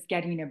loneliness is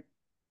getting a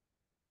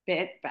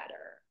bit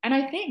better. And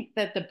I think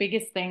that the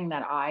biggest thing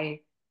that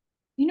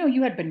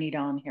you had Benita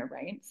on here,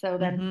 right? So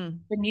then Mm-hmm.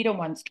 Benita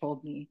once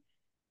told me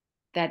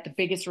that the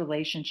biggest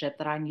relationship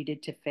that I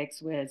needed to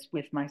fix was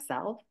with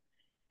myself.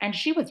 And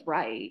she was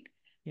right.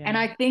 And Yeah.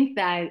 I think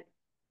that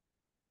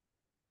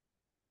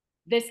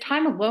this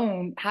time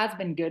alone has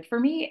been good for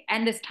me.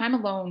 And this time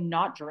alone,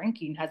 not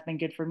drinking has been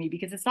good for me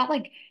because it's not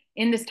like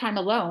in this time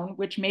alone,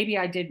 which maybe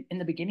I did in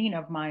the beginning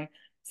of my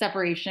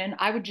separation,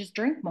 I would just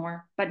drink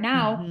more. But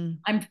now Mm-hmm.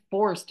 I'm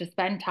forced to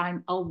spend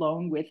time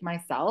alone with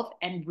myself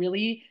and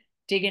really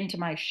dig into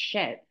my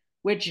shit,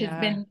 which has Yeah.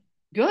 been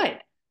good.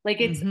 Like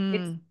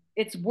Mm-hmm.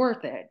 it's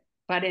worth it,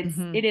 but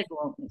Mm-hmm. it is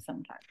lonely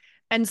sometimes.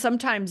 And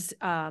sometimes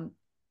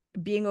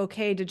being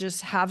okay to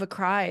just have a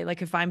cry.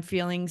 Like if I'm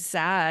feeling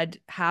sad,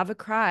 have a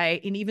cry.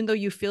 And even though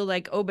you feel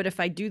like, oh, but if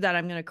I do that,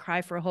 I'm going to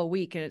cry for a whole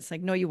week. And it's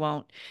like, no, you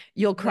won't.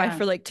 You'll cry Yeah.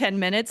 for like 10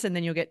 minutes and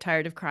then you'll get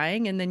tired of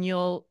crying and then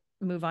you'll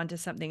move on to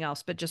something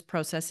else. But just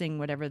processing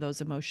whatever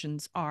those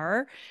emotions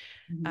are.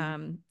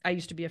 Mhm. I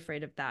used to be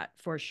afraid of that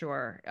for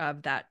sure,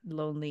 of that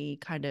lonely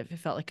kind of, it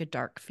felt like a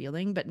dark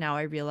feeling. But now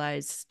I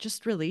realize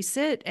just release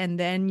it and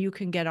then you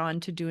can get on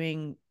to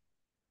doing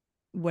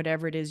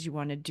whatever it is you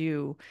want to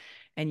do,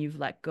 and you've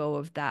let go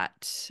of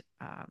that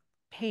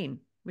pain,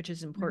 which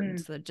is important,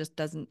 Mhm. so that it just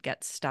doesn't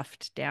get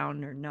stuffed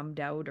down or numbed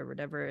out or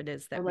whatever it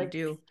is Or that we like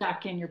do.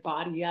 stuck in your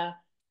body. Yeah.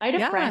 I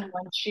had a friend Yeah.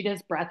 once, she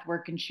does breath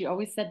work, and she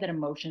always said that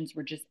emotions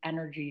were just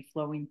energy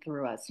flowing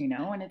through us,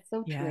 and it's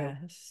so true.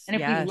 Yes. And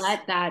if we Yes.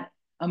 let that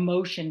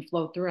emotion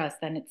flow through us,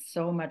 then it's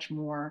so much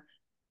more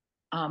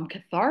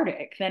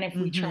cathartic than if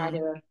we try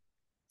Mm-hmm. to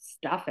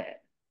stuff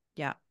it.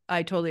 Yeah,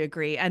 I totally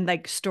agree. And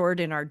like stored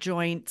in our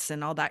joints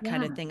and all that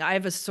kind of Yeah. thing. I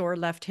have a sore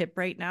left hip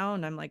right now,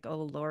 and I'm like,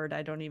 oh Lord,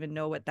 I don't even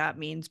know what that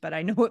means, but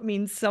I know it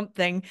means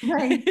something.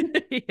 Right.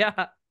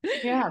 Yeah.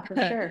 Yeah, for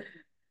sure.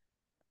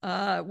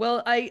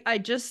 Well, I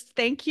just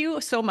thank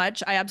you so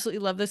much. I absolutely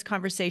love this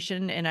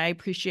conversation, and I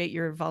appreciate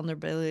your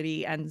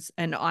vulnerability and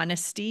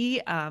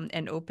honesty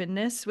and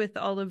openness with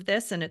all of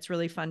this. And it's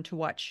really fun to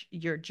watch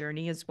your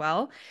journey as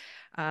well.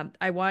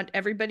 I want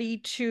everybody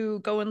to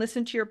go and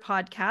listen to your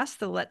podcast,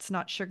 the Let's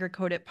Not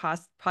Sugarcoat It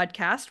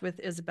podcast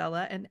with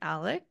Isabella and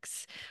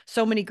Alex.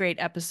 So many great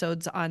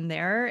episodes on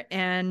there.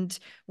 And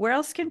where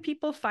else can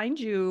people find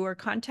you or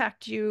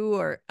contact you,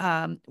 or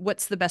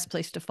what's the best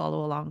place to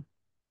follow along?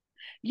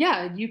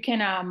 Yeah, you can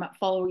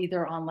follow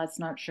either on Let's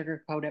Not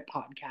Sugarcoat It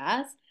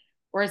podcast,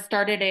 or I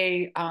started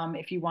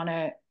if you want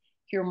to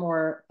hear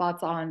more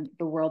thoughts on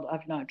the world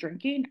of not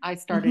drinking, I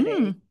started a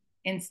Hmm.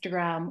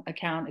 Instagram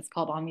account. It's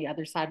called On the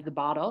Other Side of the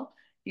Bottle.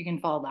 You can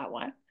follow that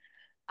one.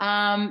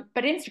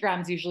 But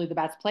Instagram's usually the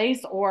best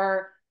place,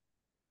 or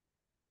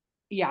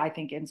yeah, I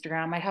think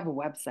Instagram. I have a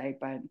website,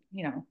 but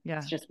it's Yeah.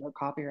 just about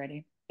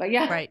copywriting. But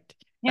yeah, Right.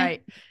 yeah,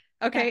 Right.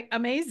 yeah. Okay.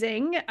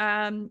 Amazing.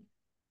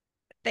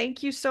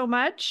 Thank you so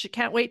much.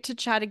 Can't wait to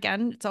chat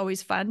again. It's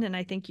always fun. And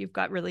I think you've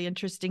got really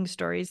interesting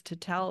stories to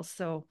tell.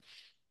 So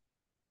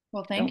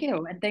Well, thank don't,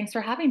 you. And thanks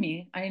for having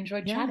me. I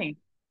enjoyed yeah. chatting.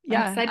 I'm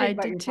Yeah, excited I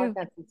about did your too.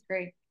 podcast. It's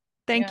great.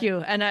 Thank Yeah.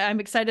 you. And I'm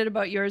excited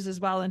about yours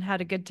as well and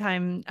had a good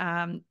time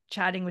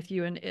chatting with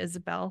you and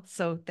Isabel.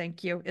 So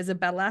thank you,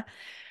 Isabella.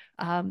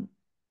 Um,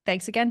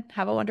 thanks again.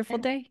 Have a wonderful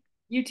Yeah. day.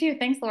 You too.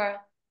 Thanks, Laura.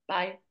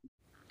 Bye.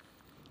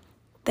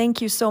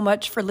 Thank you so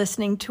much for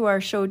listening to our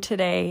show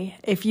today.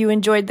 If you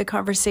enjoyed the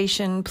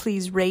conversation,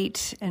 please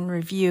rate and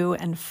review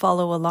and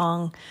follow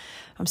along.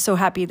 I'm so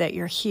happy that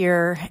you're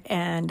here,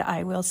 and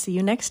I will see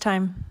you next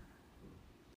time.